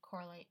history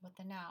correlate with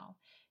the now.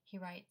 He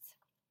writes,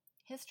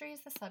 "History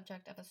is the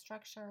subject of a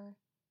structure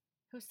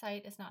whose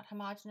site is not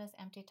homogeneous,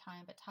 empty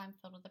time, but time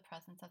filled with the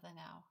presence of the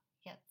now,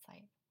 yet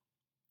site."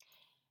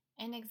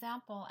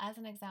 As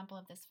an example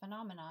of this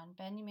phenomenon,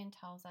 Benjamin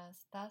tells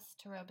us, thus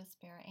to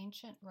Robespierre,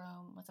 ancient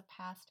Rome was a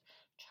past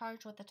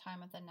charged with the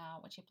time of the now,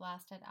 which he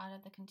blasted out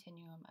of the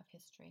continuum of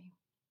history.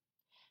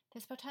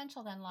 This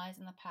potential then lies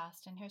in the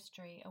past and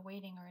history,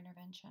 awaiting our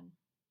intervention.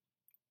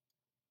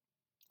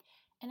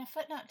 In a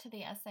footnote to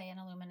the essay in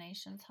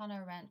Illuminations,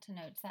 Hannah Arendt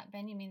notes that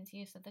Benjamin's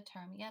use of the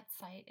term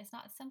Jetztzeit is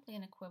not simply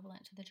an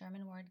equivalent to the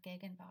German word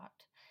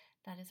Gegenwart,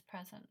 that is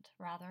present.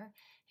 Rather,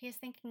 he is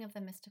thinking of the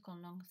mystical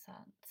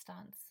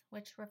Nonstanz,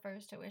 which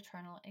refers to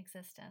eternal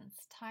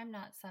existence, time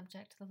not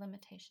subject to the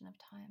limitation of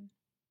time.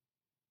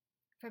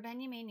 For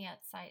Benjamin,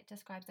 Jetztzeit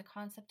describes a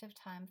concept of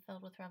time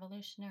filled with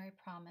revolutionary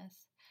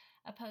promise,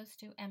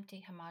 opposed to empty,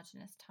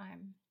 homogeneous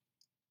time.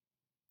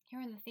 Here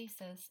in the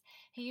thesis,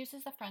 he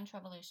uses the French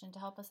Revolution to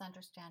help us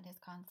understand his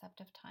concept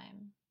of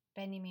time.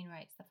 Benjamin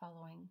writes the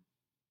following: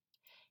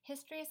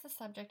 "History is the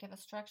subject of a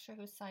structure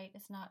whose site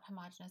is not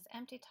homogeneous,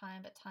 empty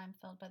time, but time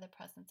filled by the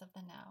presence of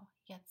the now,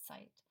 yet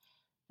site.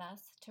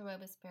 Thus, to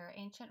Robespierre,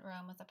 ancient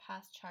Rome was a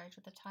past charged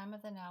with the time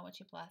of the now, which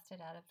he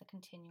blasted out of the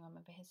continuum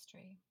of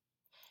history.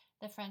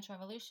 The French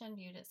Revolution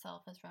viewed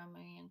itself as Rome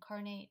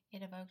reincarnate.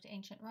 It evoked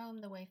ancient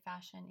Rome the way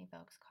fashion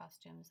evokes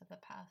costumes of the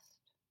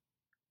past."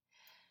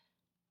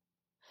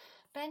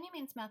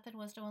 Benjamin's method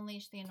was to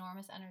unleash the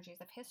enormous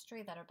energies of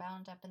history that are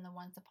bound up in the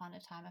once upon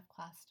a time of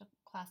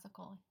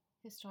classical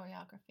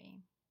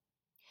historiography.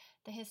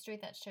 The history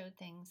that showed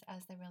things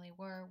as they really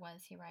were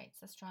was, he writes,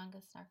 the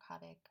strongest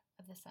narcotic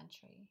of the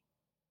century.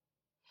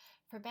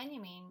 For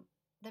Benjamin,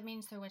 the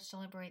means through which to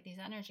liberate these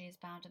energies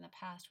bound in the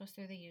past was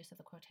through the use of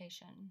the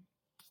quotation.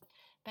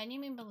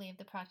 Benjamin believed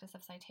the practice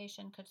of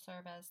citation could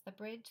serve as the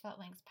bridge that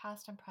links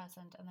past and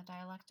present in the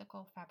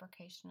dialectical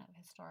fabrication of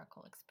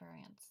historical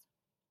experience.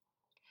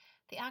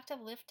 The act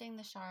of lifting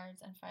the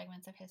shards and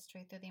fragments of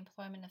history through the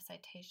employment of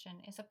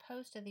citation is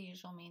opposed to the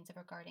usual means of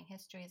regarding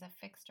history as a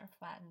fixed or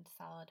flattened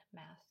solid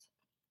mass,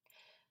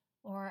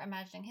 or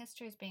imagining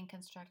history as being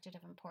constructed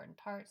of important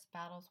parts,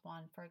 battles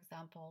won, for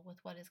example,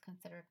 with what is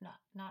considered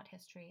not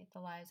history,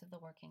 the lives of the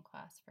working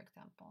class, for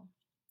example,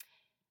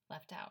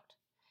 left out.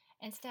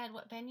 Instead,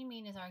 what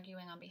Benjamin is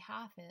arguing on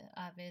behalf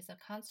of is a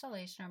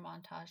constellation or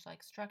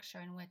montage-like structure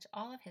in which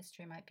all of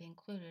history might be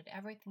included,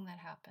 everything that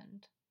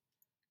happened,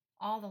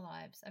 all the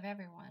lives of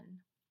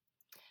everyone.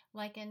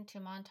 Likened to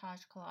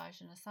montage,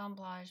 collage, and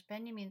assemblage,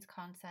 Benjamin's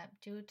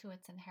concept, due to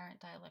its inherent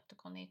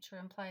dialectical nature,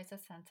 implies a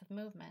sense of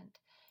movement,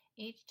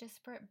 each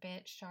disparate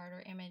bit, shard,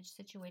 or image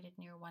situated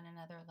near one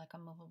another like a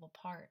movable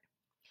part.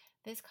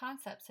 This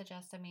concept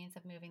suggests a means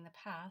of moving the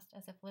past,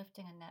 as if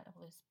lifting a net of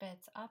loose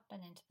bits up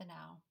and into the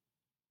now.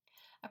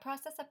 A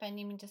process that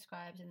Benjamin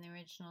describes in the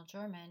original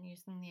German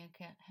using the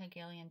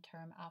Hegelian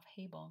term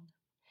Aufhebung.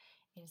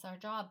 It is our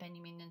job,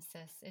 Benjamin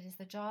insists. It is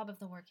the job of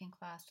the working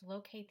class to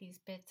locate these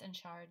bits and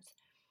shards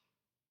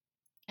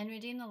and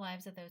redeem the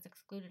lives of those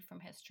excluded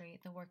from history,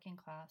 the working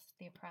class,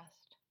 the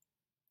oppressed.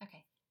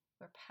 Okay,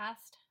 we're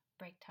past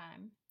break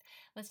time.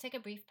 Let's take a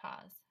brief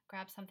pause.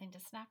 Grab something to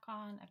snack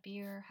on, a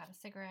beer, have a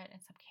cigarette,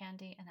 and some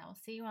candy, and I will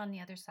see you on the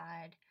other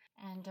side.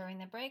 And during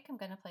the break, I'm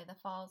going to play The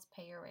Falls,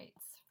 Pay Your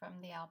Rates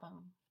from the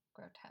album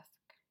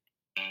Grotesque.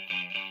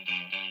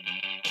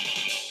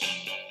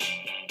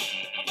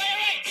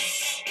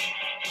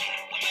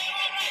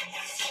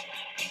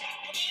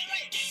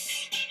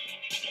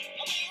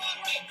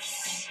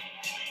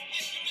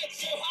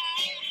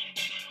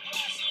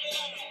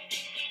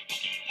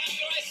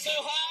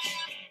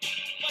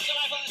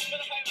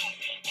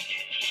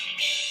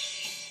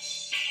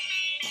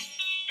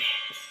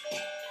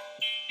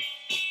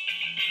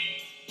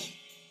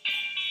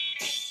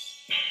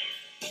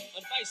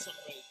 Advice on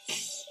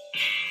rates.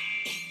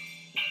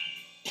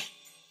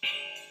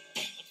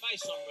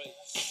 Advice on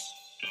rates.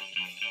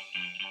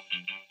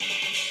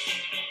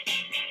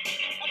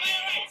 Obey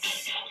rates.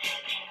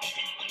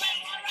 Obey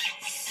more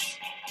rates.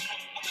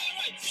 Obey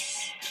rates.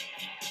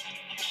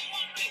 Obey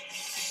more rates.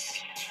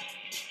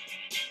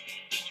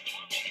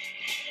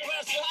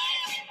 Where's the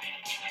higher?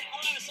 Or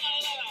on a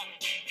solid level?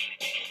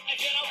 If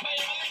you don't pay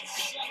your rates,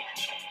 you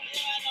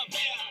end up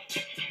here.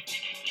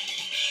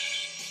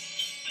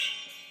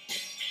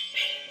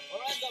 Or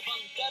end up on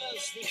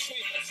debtors'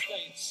 retreat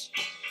estates.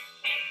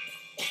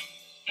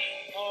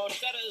 Or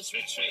debtors'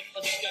 retreat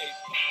escape.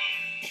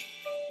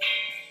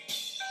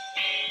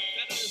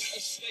 Debtors'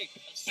 escape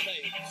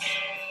estates.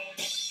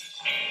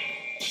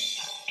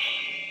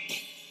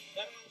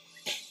 Debtors'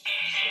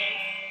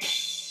 escape.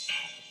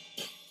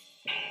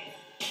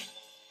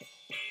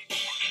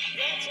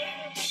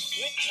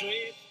 Debtors'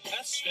 retreat,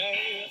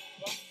 escape.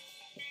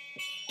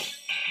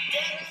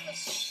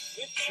 Dennis,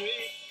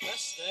 retreat,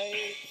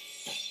 escape.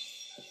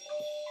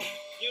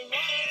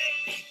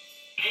 Ironic,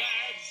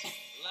 red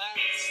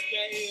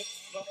landscape.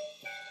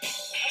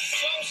 A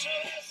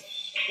socialist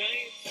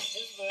state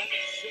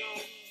invention.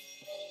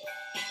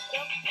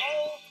 The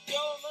old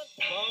government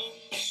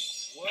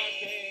bones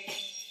working.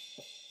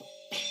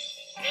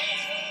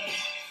 Desert,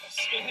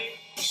 escape,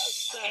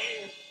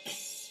 escape.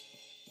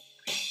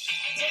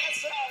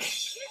 Desert,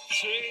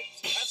 retreat,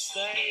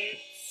 escape.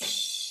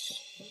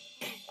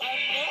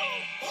 No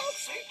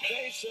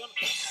occupation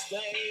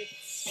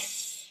estates.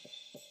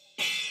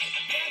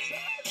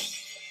 Desert,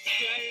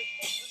 escape,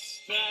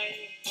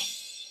 escape.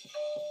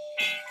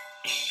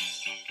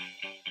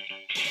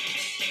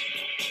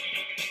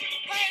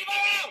 Hey,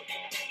 tomorrow!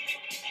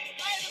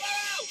 Hey,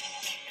 tomorrow!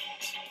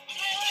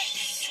 Hey, wait!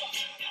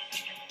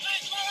 Hey,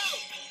 tomorrow!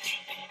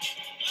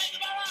 Hey,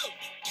 tomorrow!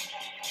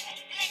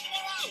 Hey,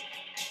 tomorrow!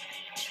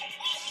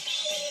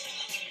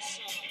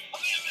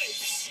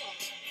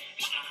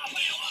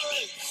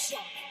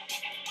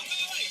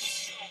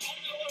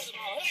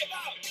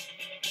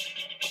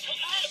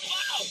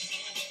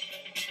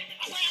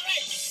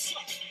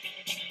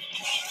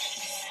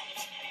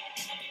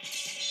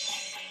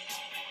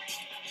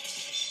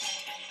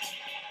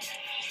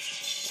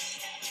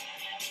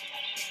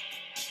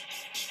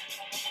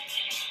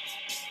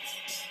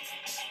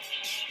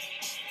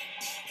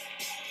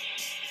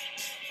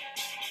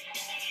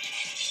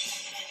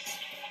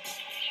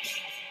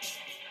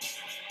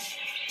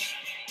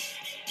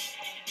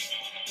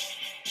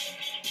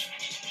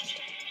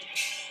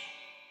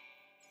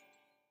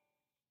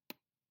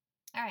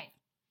 All right,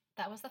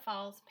 that was The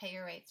Falls, Pay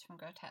Your Rates from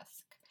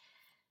Grotesque.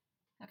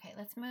 Okay,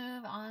 let's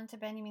move on to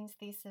Benjamin's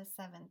Thesis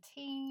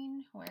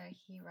 17, where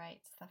he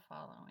writes the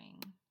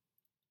following.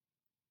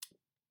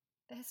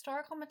 The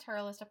historical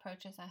materialist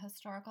approaches a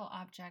historical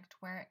object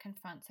where it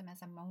confronts him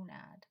as a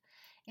monad.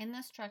 In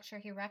this structure,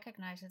 he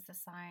recognizes the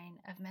sign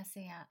of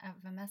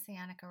a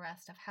messianic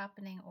arrest of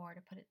happening, or,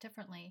 to put it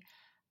differently,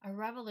 a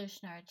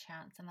revolutionary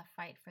chance in the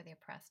fight for the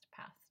oppressed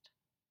past.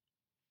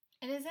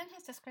 It is in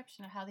his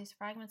description of how these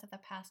fragments of the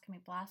past can be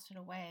blasted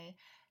away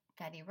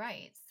that he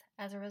writes,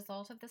 as a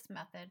result of this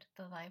method,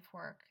 the life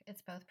work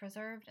is both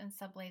preserved and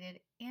sublated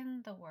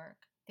in the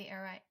work, the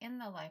era in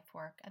the life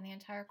work, and the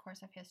entire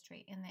course of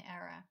history in the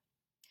era.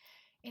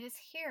 It is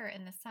here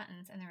in the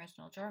sentence in the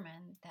original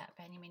German that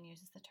Benjamin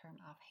uses the term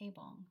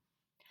Aufhebung.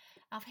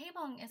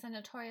 Aufhebung is a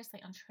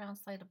notoriously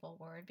untranslatable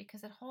word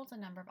because it holds a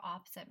number of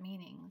opposite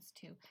meanings: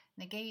 to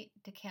negate,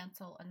 to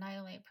cancel,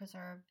 annihilate,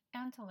 preserve,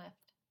 and to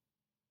lift.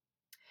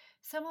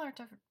 Similar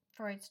to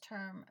Freud's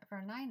term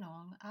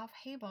Verneinung,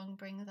 Aufhebung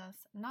brings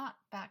us not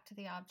back to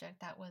the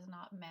object that was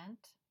not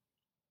meant,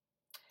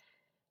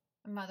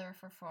 mother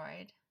for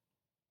Freud,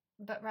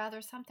 but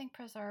rather something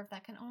preserved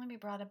that can only be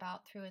brought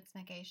about through its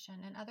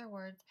negation. In other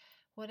words,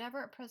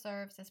 whatever it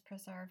preserves is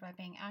preserved by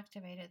being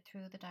activated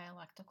through the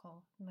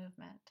dialectical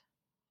movement.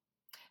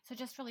 So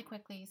just really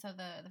quickly, so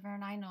the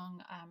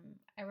Verneinung,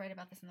 I write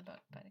about this in the book,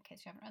 but in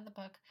case you haven't read the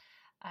book,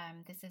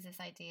 this is this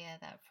idea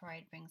that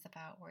Freud brings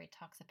about where he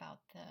talks about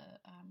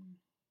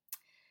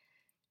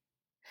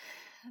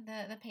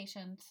the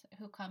patient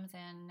who comes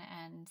in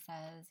and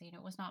says,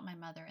 it was not my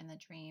mother in the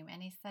dream.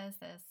 And he says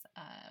this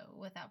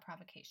without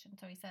provocation.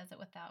 So he says it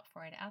without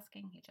Freud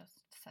asking. He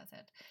just says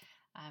it.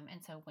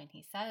 And so when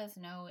he says,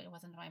 no, it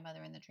wasn't my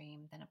mother in the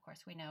dream, then of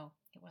course we know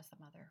it was the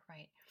mother,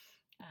 right?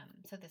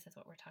 So this is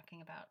what we're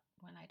talking about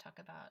when I talk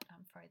about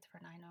Freud's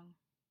Verneinung.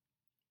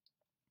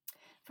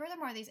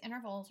 Furthermore, these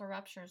intervals or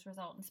ruptures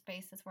result in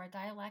spaces where a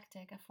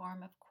dialectic, a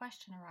form of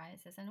question,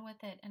 arises, and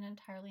with it an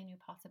entirely new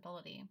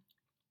possibility.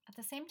 At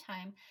the same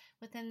time,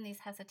 within these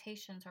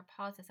hesitations or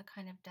pauses, a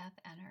kind of death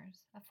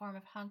enters, a form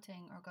of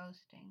hunting or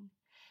ghosting.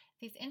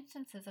 These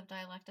instances of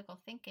dialectical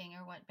thinking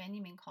are what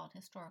Benjamin called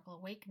historical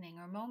awakening,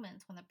 or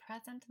moments when the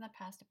present and the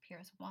past appear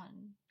as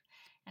one,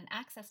 and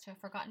access to a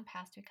forgotten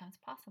past becomes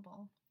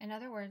possible. In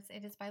other words,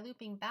 it is by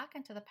looping back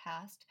into the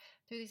past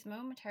through these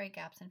momentary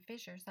gaps and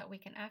fissures that we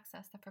can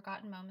access the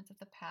forgotten moments of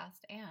the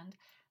past and,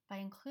 by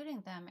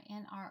including them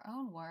in our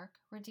own work,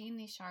 redeem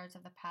these shards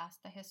of the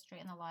past, the history,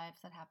 and the lives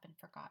that have been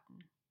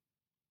forgotten.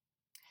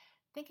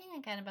 Thinking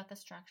again about the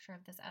structure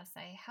of this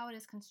essay, how it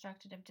is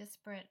constructed of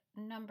disparate,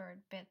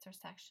 numbered bits or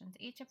sections,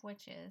 each of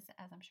which is,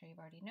 as I'm sure you've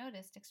already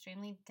noticed,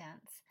 extremely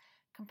dense,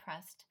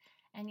 compressed,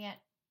 and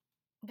yet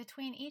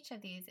between each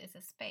of these is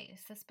a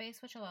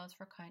space which allows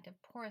for kind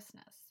of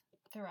porousness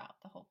throughout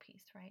the whole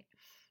piece, right?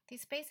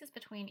 These spaces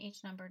between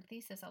each numbered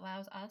thesis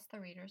allows us, the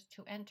readers,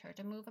 to enter,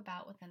 to move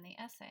about within the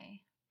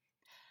essay.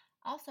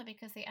 Also,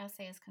 because the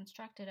essay is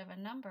constructed of a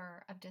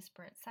number of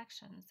disparate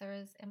sections, there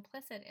is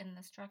implicit in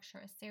the structure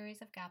a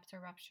series of gaps or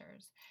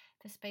ruptures,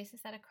 the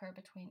spaces that occur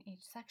between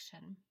each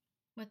section,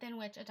 within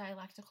which a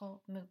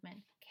dialectical movement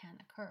can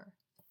occur.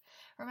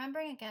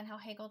 Remembering again how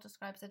Hegel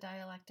describes the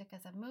dialectic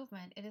as a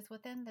movement, it is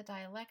within the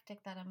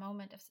dialectic that a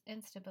moment of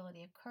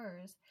instability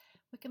occurs.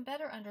 We can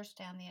better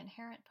understand the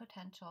inherent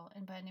potential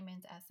in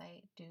Benjamin's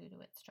essay due to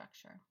its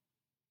structure.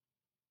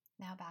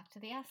 Now back to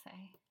the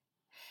essay.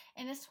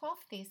 In his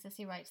 12th thesis,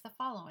 he writes the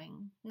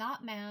following: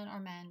 "Not man or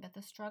men, but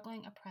the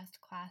struggling oppressed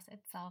class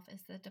itself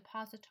is the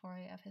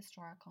depository of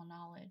historical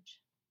knowledge."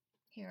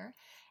 Here,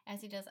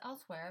 as he does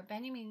elsewhere,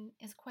 Benjamin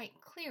is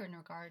quite clear in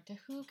regard to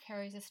who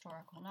carries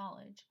historical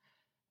knowledge.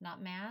 Not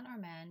man or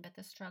men, but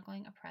the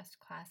struggling oppressed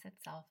class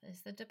itself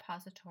is the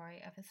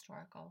depository of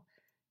historical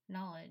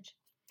knowledge.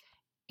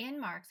 In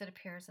Marx, it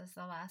appears as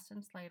the last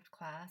enslaved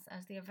class,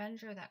 as the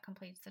avenger that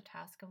completes the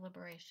task of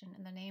liberation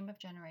in the name of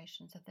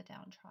generations of the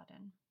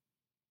downtrodden.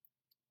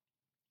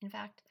 In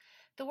fact,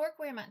 the work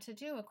we are meant to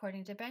do,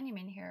 according to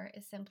Benjamin here,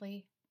 is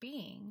simply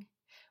being.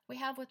 We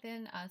have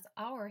within us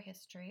our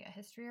history, a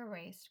history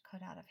erased,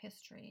 cut out of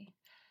history.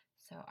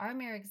 So our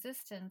mere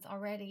existence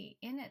already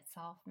in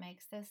itself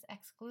makes this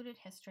excluded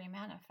history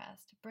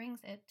manifest,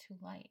 brings it to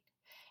light.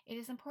 It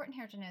is important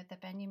here to note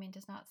that Benjamin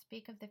does not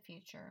speak of the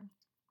future.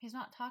 He's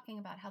not talking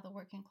about how the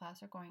working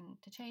class are going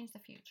to change the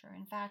future.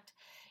 In fact,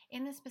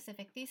 in this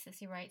specific thesis,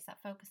 he writes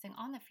that focusing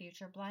on the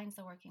future blinds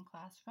the working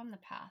class from the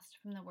past,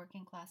 from the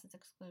working class's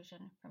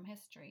exclusion from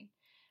history.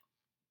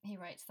 He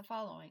writes the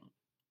following: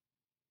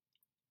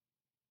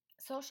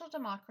 "Social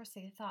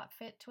democracy thought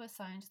fit to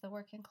assign to the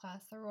working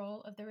class the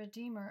role of the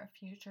redeemer of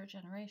future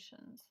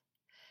generations,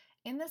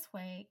 in this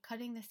way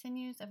cutting the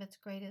sinews of its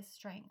greatest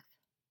strength.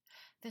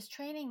 This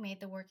training made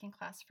the working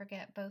class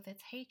forget both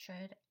its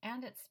hatred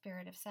and its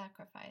spirit of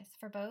sacrifice,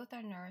 for both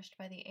are nourished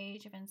by the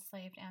age of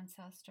enslaved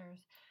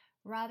ancestors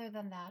rather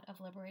than that of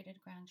liberated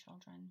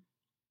grandchildren."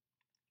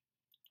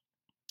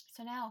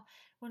 So now,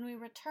 when we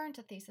return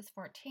to thesis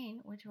 14,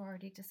 which we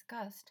already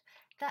discussed,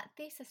 that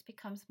thesis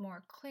becomes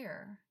more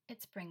clear.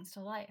 It springs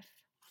to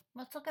life.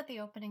 Let's look at the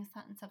opening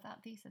sentence of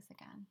that thesis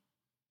again.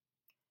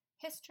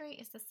 "History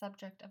is the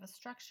subject of a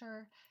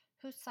structure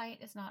whose site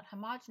is not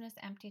homogeneous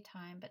empty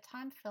time, but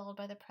time filled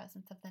by the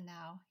presence of the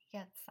now,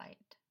 yet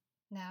site."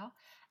 Now,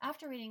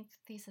 after reading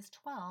thesis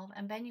 12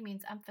 and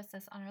Benjamin's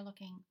emphasis on our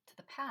looking to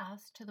the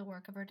past, to the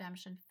work of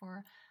redemption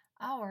for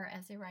our,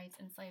 as he writes,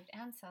 enslaved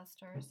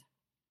ancestors,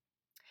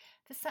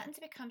 the sentence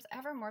becomes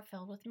ever more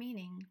filled with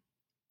meaning.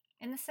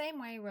 In the same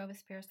way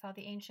Robespierre saw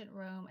the ancient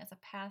Rome as a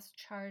past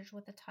charged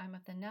with the time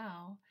of the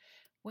now,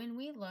 when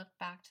we look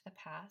back to the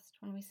past,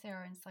 when we see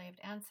our enslaved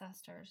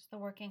ancestors, the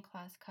working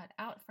class cut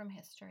out from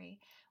history,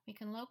 we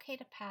can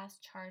locate a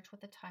past charged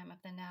with the time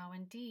of the now.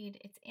 Indeed,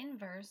 its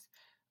inverse,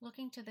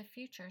 looking to the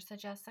future,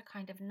 suggests a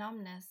kind of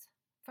numbness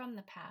from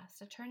the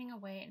past, a turning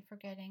away and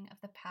forgetting of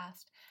the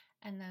past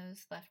and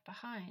those left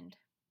behind.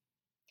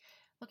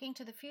 Looking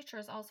to the future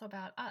is also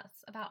about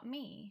us, about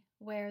me,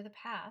 where the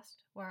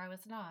past, where I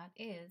was not,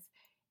 is,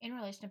 in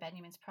relation to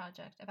Benjamin's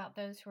project, about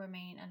those who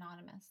remain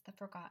anonymous, the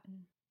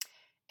forgotten.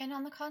 And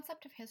on the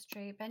concept of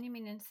history,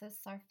 Benjamin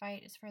insists our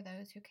fight is for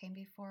those who came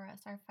before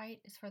us. Our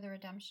fight is for the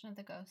redemption of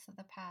the ghosts of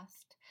the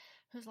past,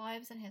 whose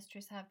lives and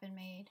histories have been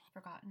made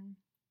forgotten.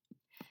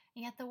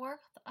 And yet the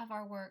worth of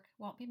our work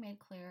won't be made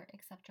clear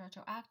except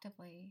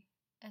retroactively,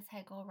 as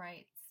Hegel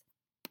writes.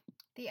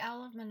 "The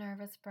owl of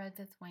Minerva spreads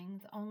its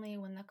wings only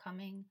with the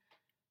coming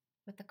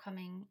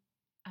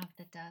of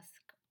the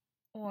dusk,"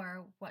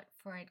 or what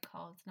Freud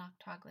calls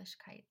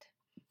Nachttaglichkeit.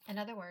 In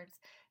other words,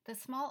 the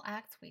small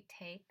acts we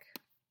take,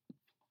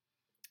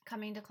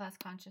 coming to class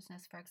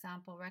consciousness, for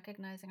example,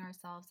 recognizing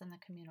ourselves in the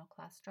communal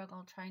class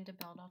struggle, trying to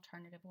build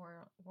alternative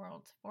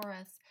worlds for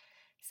us,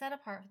 set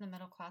apart from the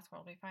middle class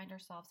world we find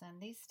ourselves in.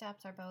 These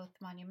steps are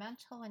both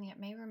monumental and yet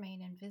may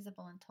remain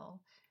invisible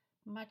until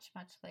much,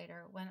 much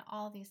later, when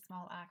all these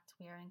small acts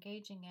we are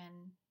engaging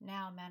in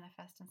now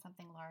manifest in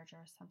something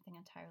larger, something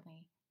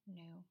entirely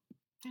new.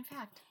 In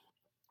fact,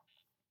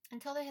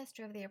 until the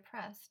history of the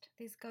oppressed,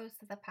 these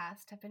ghosts of the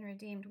past have been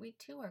redeemed. We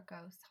too are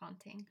ghosts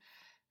haunting,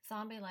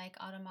 zombie-like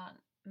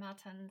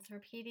automatons,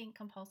 repeating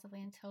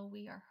compulsively until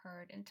we are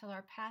heard, until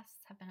our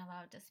pasts have been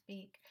allowed to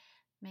speak,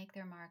 make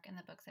their mark in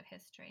the books of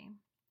history.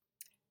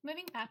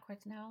 Moving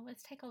backwards now,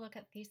 let's take a look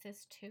at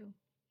thesis 2.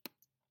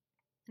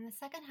 In the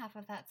second half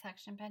of that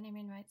section,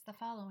 Benjamin writes the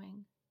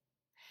following: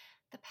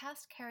 "The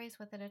past carries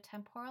with it a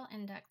temporal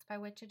index by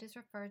which it is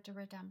referred to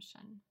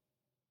redemption.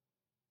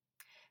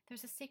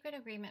 There's a secret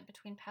agreement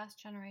between past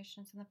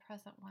generations and the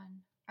present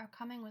one. Our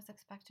coming was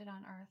expected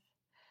on earth.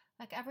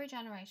 Like every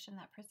generation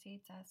that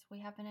precedes us, we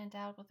have been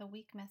endowed with a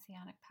weak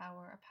messianic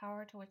power, a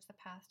power to which the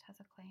past has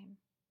a claim."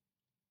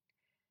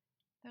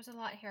 There's a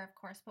lot here, of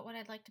course, but what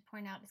I'd like to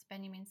point out is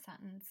Benjamin's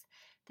sentence: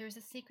 "There's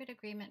a secret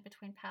agreement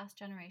between past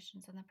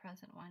generations and the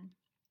present one."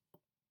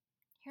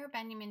 Here,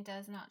 Benjamin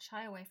does not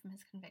shy away from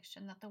his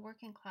conviction that the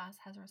working class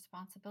has a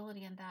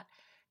responsibility, and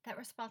that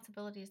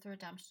responsibility is the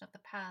redemption of the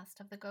past,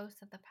 of the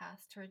ghosts of the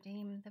past, to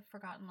redeem the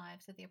forgotten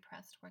lives of the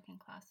oppressed working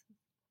classes.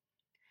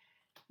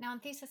 Now, in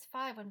thesis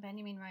 5, when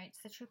Benjamin writes,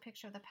 "The true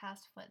picture of the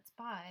past flits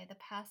by, the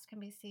past can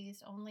be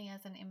seized only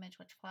as an image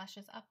which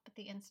flashes up at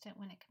the instant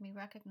when it can be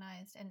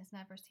recognized and is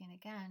never seen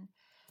again,"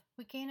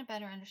 we gain a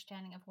better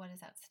understanding of what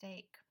is at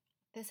stake.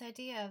 This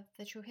idea of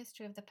the true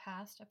history of the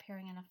past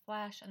appearing in a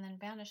flash and then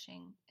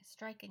vanishing is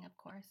striking, of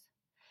course.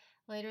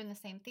 Later in the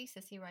same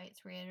thesis, he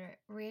writes,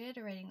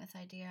 reiterating this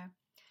idea,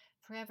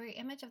 For every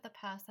image of the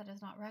past that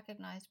is not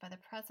recognized by the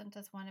present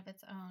as one of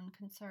its own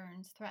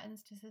concerns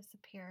threatens to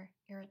disappear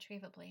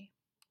irretrievably.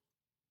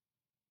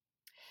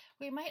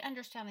 We might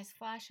understand these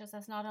flashes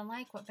as not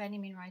unlike what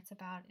Benjamin writes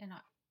about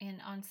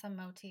in On Some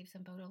Motifs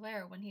in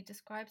Baudelaire when he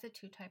describes the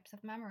two types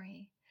of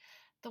memory.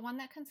 The one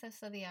that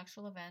consists of the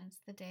actual events,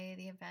 the day,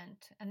 the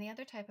event, and the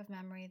other type of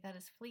memory that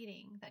is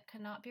fleeting, that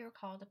cannot be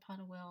recalled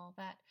upon will,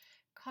 that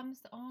comes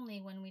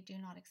only when we do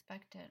not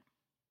expect it.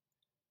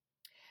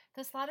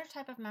 This latter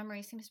type of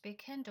memory seems to be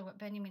akin to what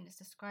Benjamin is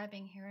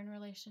describing here in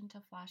relation to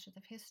flashes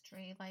of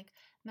history, like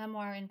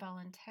memoir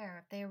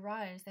involontaire. If they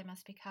arise, they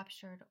must be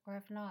captured, or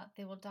if not,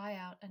 they will die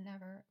out and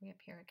never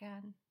reappear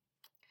again.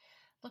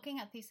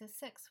 Looking at Thesis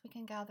 6, we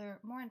can gather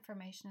more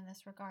information in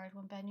this regard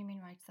when Benjamin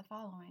writes the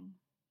following.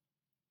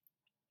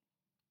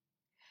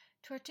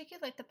 To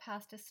articulate the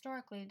past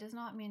historically does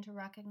not mean to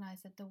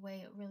recognize it the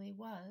way it really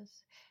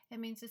was.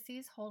 It means to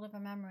seize hold of a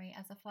memory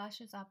as it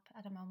flashes up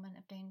at a moment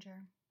of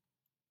danger.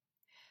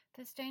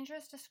 This danger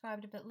is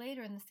described a bit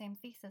later in the same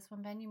thesis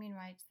when Benjamin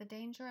writes, the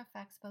danger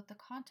affects both the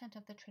content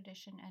of the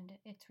tradition and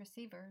its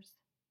receivers.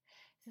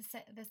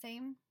 The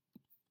same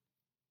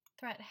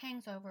threat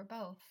hangs over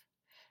both,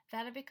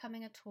 that of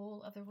becoming a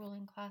tool of the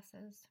ruling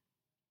classes.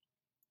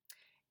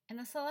 In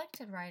the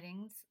selected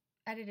writings,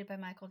 edited by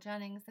Michael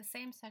Jennings, the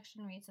same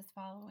section reads as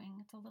following.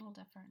 It's a little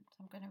different,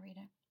 so I'm going to read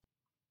it.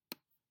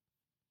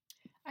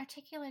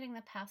 Articulating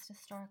the past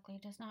historically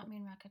does not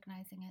mean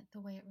recognizing it the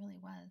way it really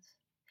was.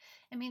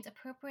 It means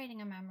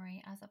appropriating a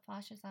memory as it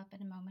flashes up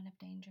in a moment of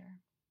danger.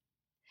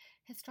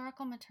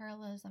 Historical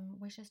materialism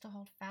wishes to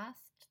hold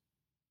fast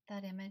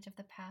that image of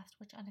the past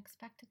which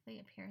unexpectedly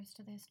appears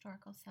to the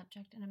historical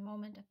subject in a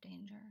moment of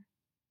danger.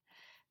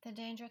 The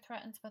danger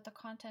threatens both the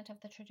content of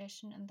the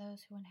tradition and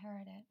those who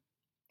inherit it.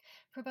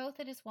 For both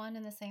it is one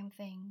and the same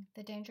thing,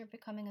 the danger of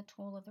becoming a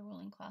tool of the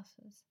ruling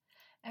classes.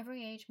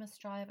 Every age must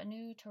strive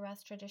anew to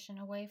wrest tradition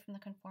away from the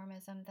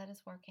conformism that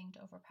is working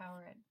to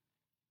overpower it.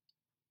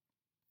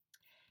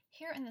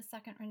 Here in the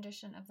second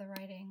rendition of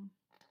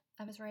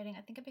his writing,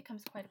 I think it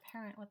becomes quite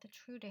apparent what the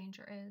true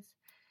danger is.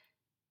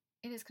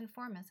 It is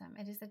conformism.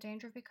 It is the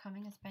danger of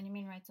becoming, as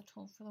Benjamin writes, a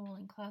tool for the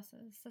ruling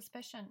classes.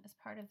 Suspicion is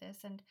part of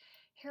this, and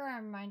here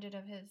I'm reminded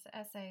of his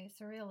essay,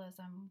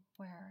 Surrealism,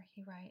 where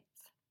he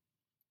writes,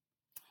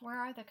 where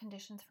are the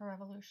conditions for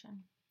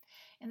revolution?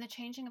 In the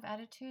changing of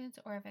attitudes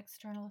or of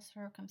external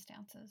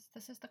circumstances?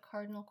 This is the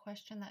cardinal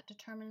question that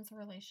determines the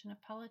relation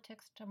of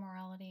politics to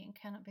morality and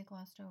cannot be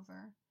glossed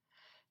over.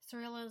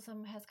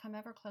 Surrealism has come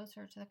ever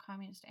closer to the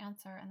communist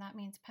answer, and that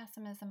means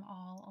pessimism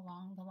all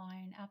along the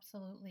line,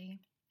 absolutely.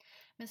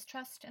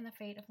 Mistrust in the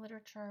fate of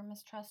literature,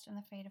 mistrust in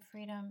the fate of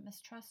freedom,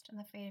 mistrust in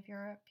the fate of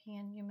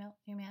European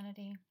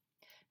humanity,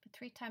 but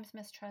 3 times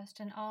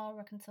mistrust in all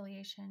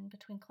reconciliation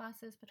between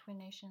classes, between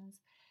nations,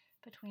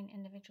 between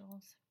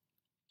individuals.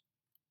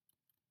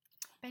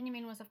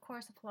 Benjamin was, of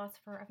course, a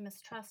philosopher of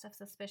mistrust, of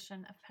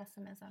suspicion, of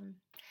pessimism,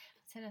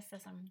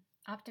 cynicism.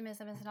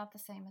 Optimism is not the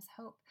same as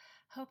hope.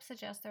 Hope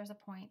suggests there's a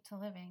point to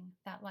living,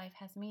 that life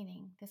has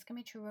meaning. This can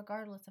be true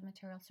regardless of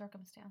material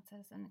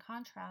circumstances. In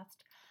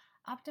contrast,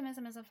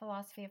 optimism is a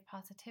philosophy of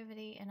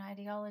positivity, an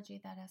ideology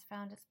that has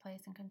found its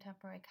place in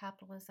contemporary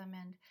capitalism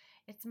and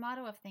its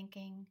motto of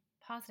thinking,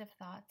 positive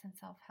thoughts, and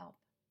self-help.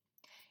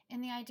 In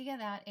the idea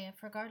that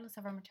if, regardless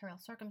of our material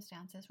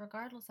circumstances,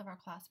 regardless of our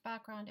class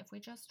background, if we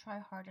just try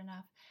hard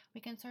enough, we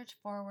can search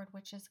forward,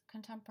 which in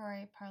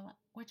contemporary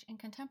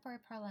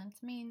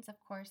parlance means, of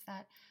course,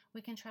 that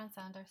we can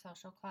transcend our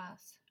social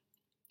class.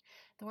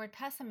 The word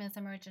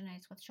pessimism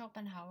originates with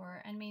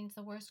Schopenhauer and means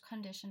the worst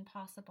condition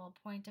possible,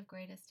 point of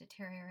greatest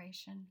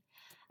deterioration.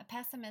 A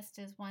pessimist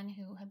is one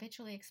who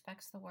habitually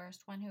expects the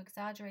worst, one who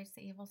exaggerates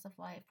the evils of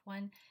life,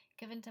 one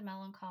given to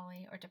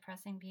melancholy or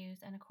depressing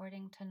views, and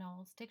according to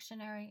Knowles'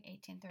 Dictionary,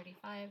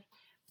 1835,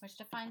 which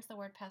defines the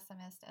word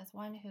pessimist as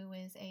one who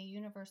is a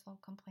universal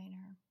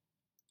complainer.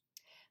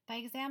 By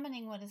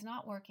examining what is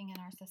not working in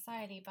our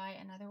society, by,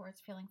 in other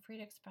words, feeling free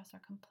to express our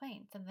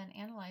complaints and then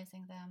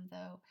analyzing them,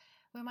 though,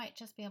 we might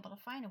just be able to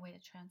find a way to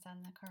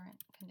transcend the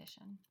current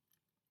condition.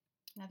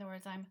 In other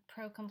words, I'm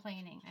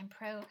pro-complaining. I'm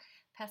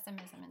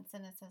pro-pessimism and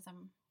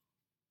cynicism.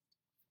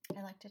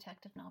 I like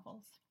detective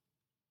novels.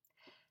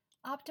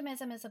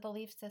 Optimism is a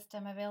belief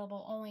system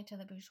available only to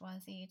the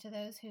bourgeoisie, to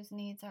those whose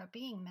needs are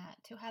being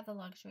met, who have the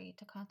luxury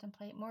to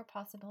contemplate more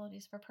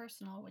possibilities for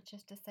personal, which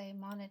is to say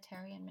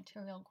monetary and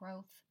material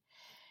growth.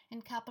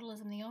 In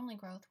capitalism, the only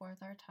growth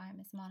worth our time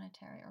is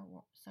monetary,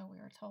 or so we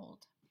are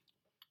told.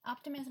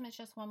 Optimism is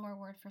just one more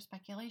word for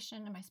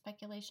speculation, and by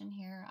speculation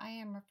here, I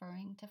am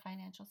referring to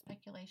financial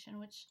speculation,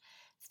 which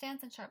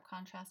stands in sharp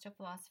contrast to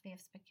philosophy of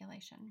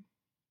speculation.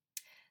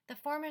 The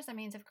former is a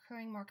means of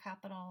accruing more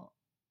capital.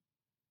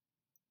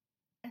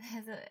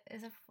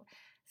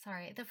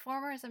 The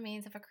former is a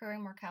means of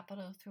accruing more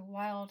capital through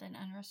wild and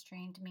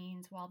unrestrained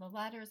means, while the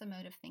latter is a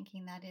mode of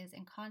thinking that is,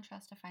 in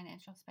contrast to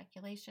financial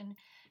speculation,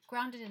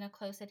 grounded in a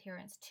close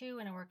adherence to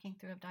and a working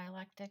through of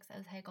dialectics.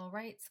 As Hegel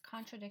writes,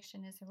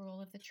 contradiction is the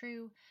rule of the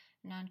true,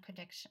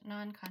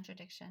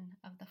 non-contradiction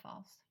of the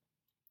false.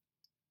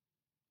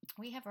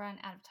 We have run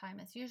out of time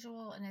as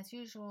usual, and as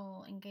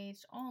usual,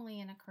 engaged only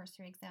in a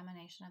cursory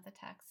examination of the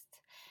text.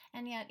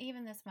 And yet,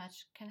 even this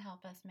much can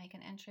help us make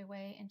an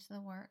entryway into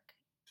the work.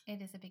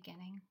 It is a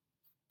beginning.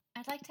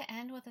 I'd like to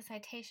end with a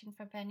citation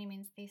from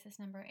Benjamin's thesis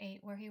number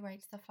 8, where he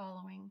writes the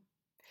following.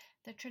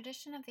 The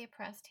tradition of the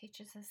oppressed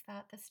teaches us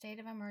that the state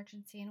of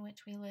emergency in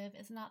which we live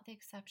is not the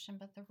exception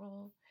but the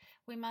rule.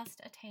 We must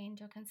attain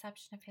to a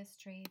conception of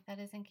history that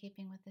is in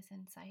keeping with this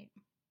insight.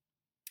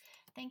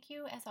 Thank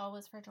you, as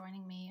always, for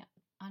joining me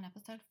on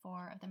episode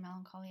 4 of the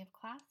Melancholia of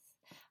Class.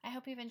 I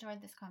hope you've enjoyed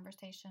this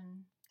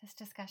conversation, this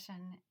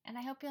discussion, and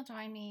I hope you'll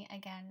join me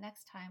again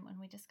next time when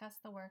we discuss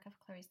the work of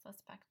Clarice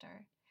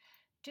Lispector.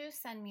 Do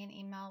send me an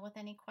email with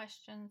any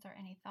questions or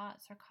any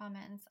thoughts or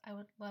comments. I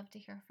would love to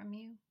hear from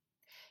you.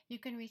 You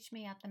can reach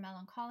me at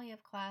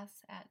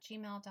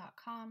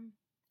themelancholyaofclass@gmail.com.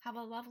 Have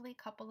a lovely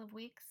couple of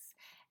weeks,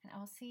 and I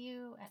will see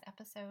you at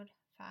episode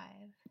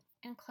 5.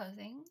 In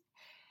closing,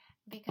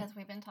 because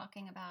we've been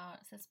talking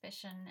about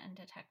suspicion and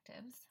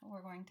detectives,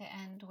 we're going to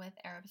end with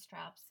Arab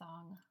Strap's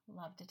song,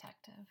 Love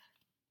Detective,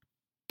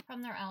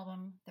 from their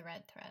album, The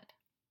Red Thread.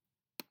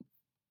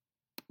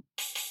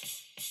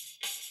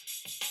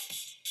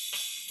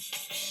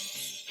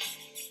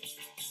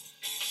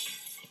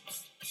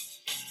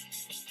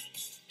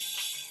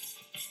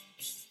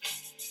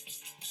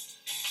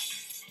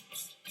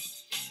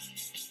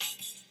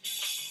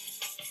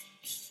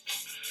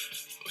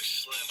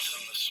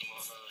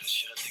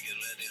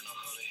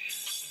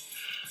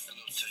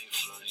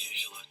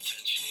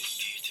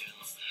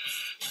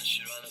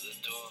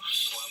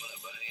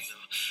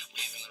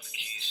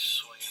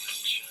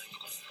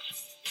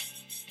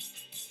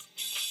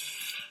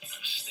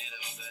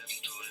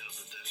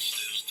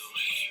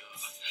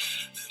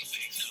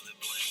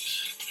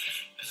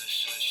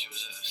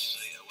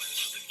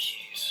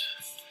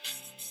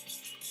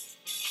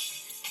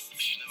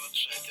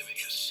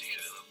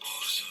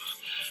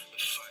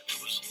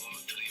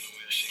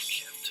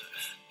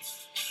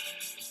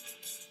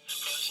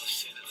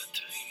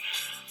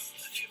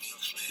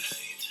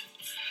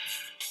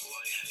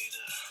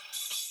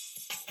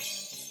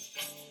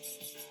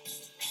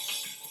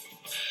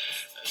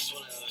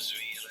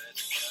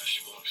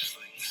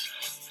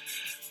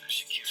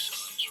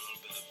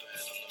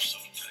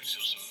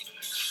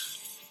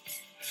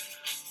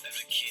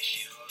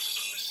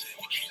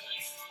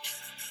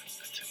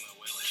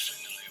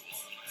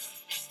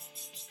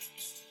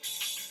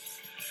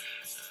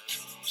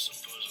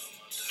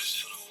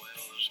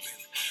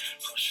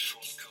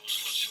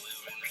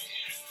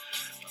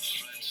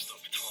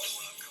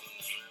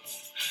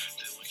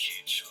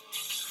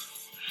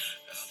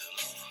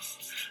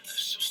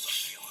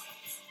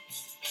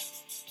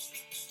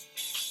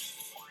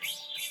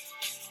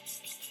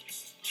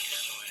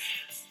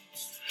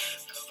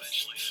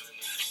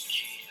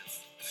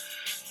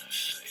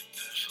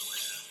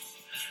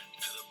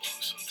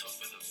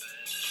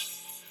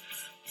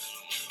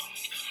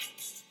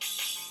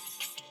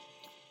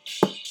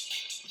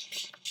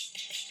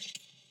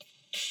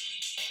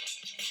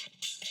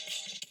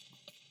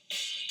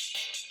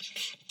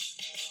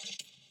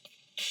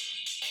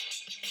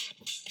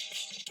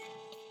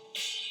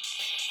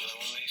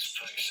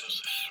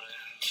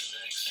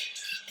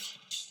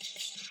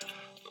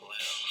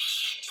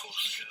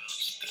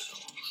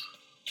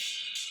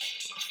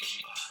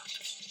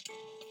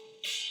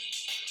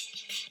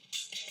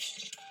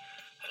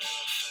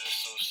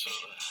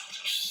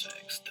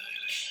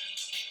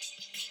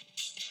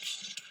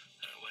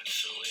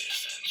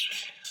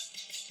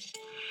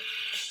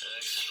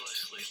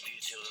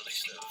 Detailed at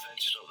least the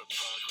adventure of the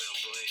park where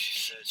boy she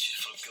said she'd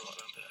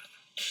forgotten about.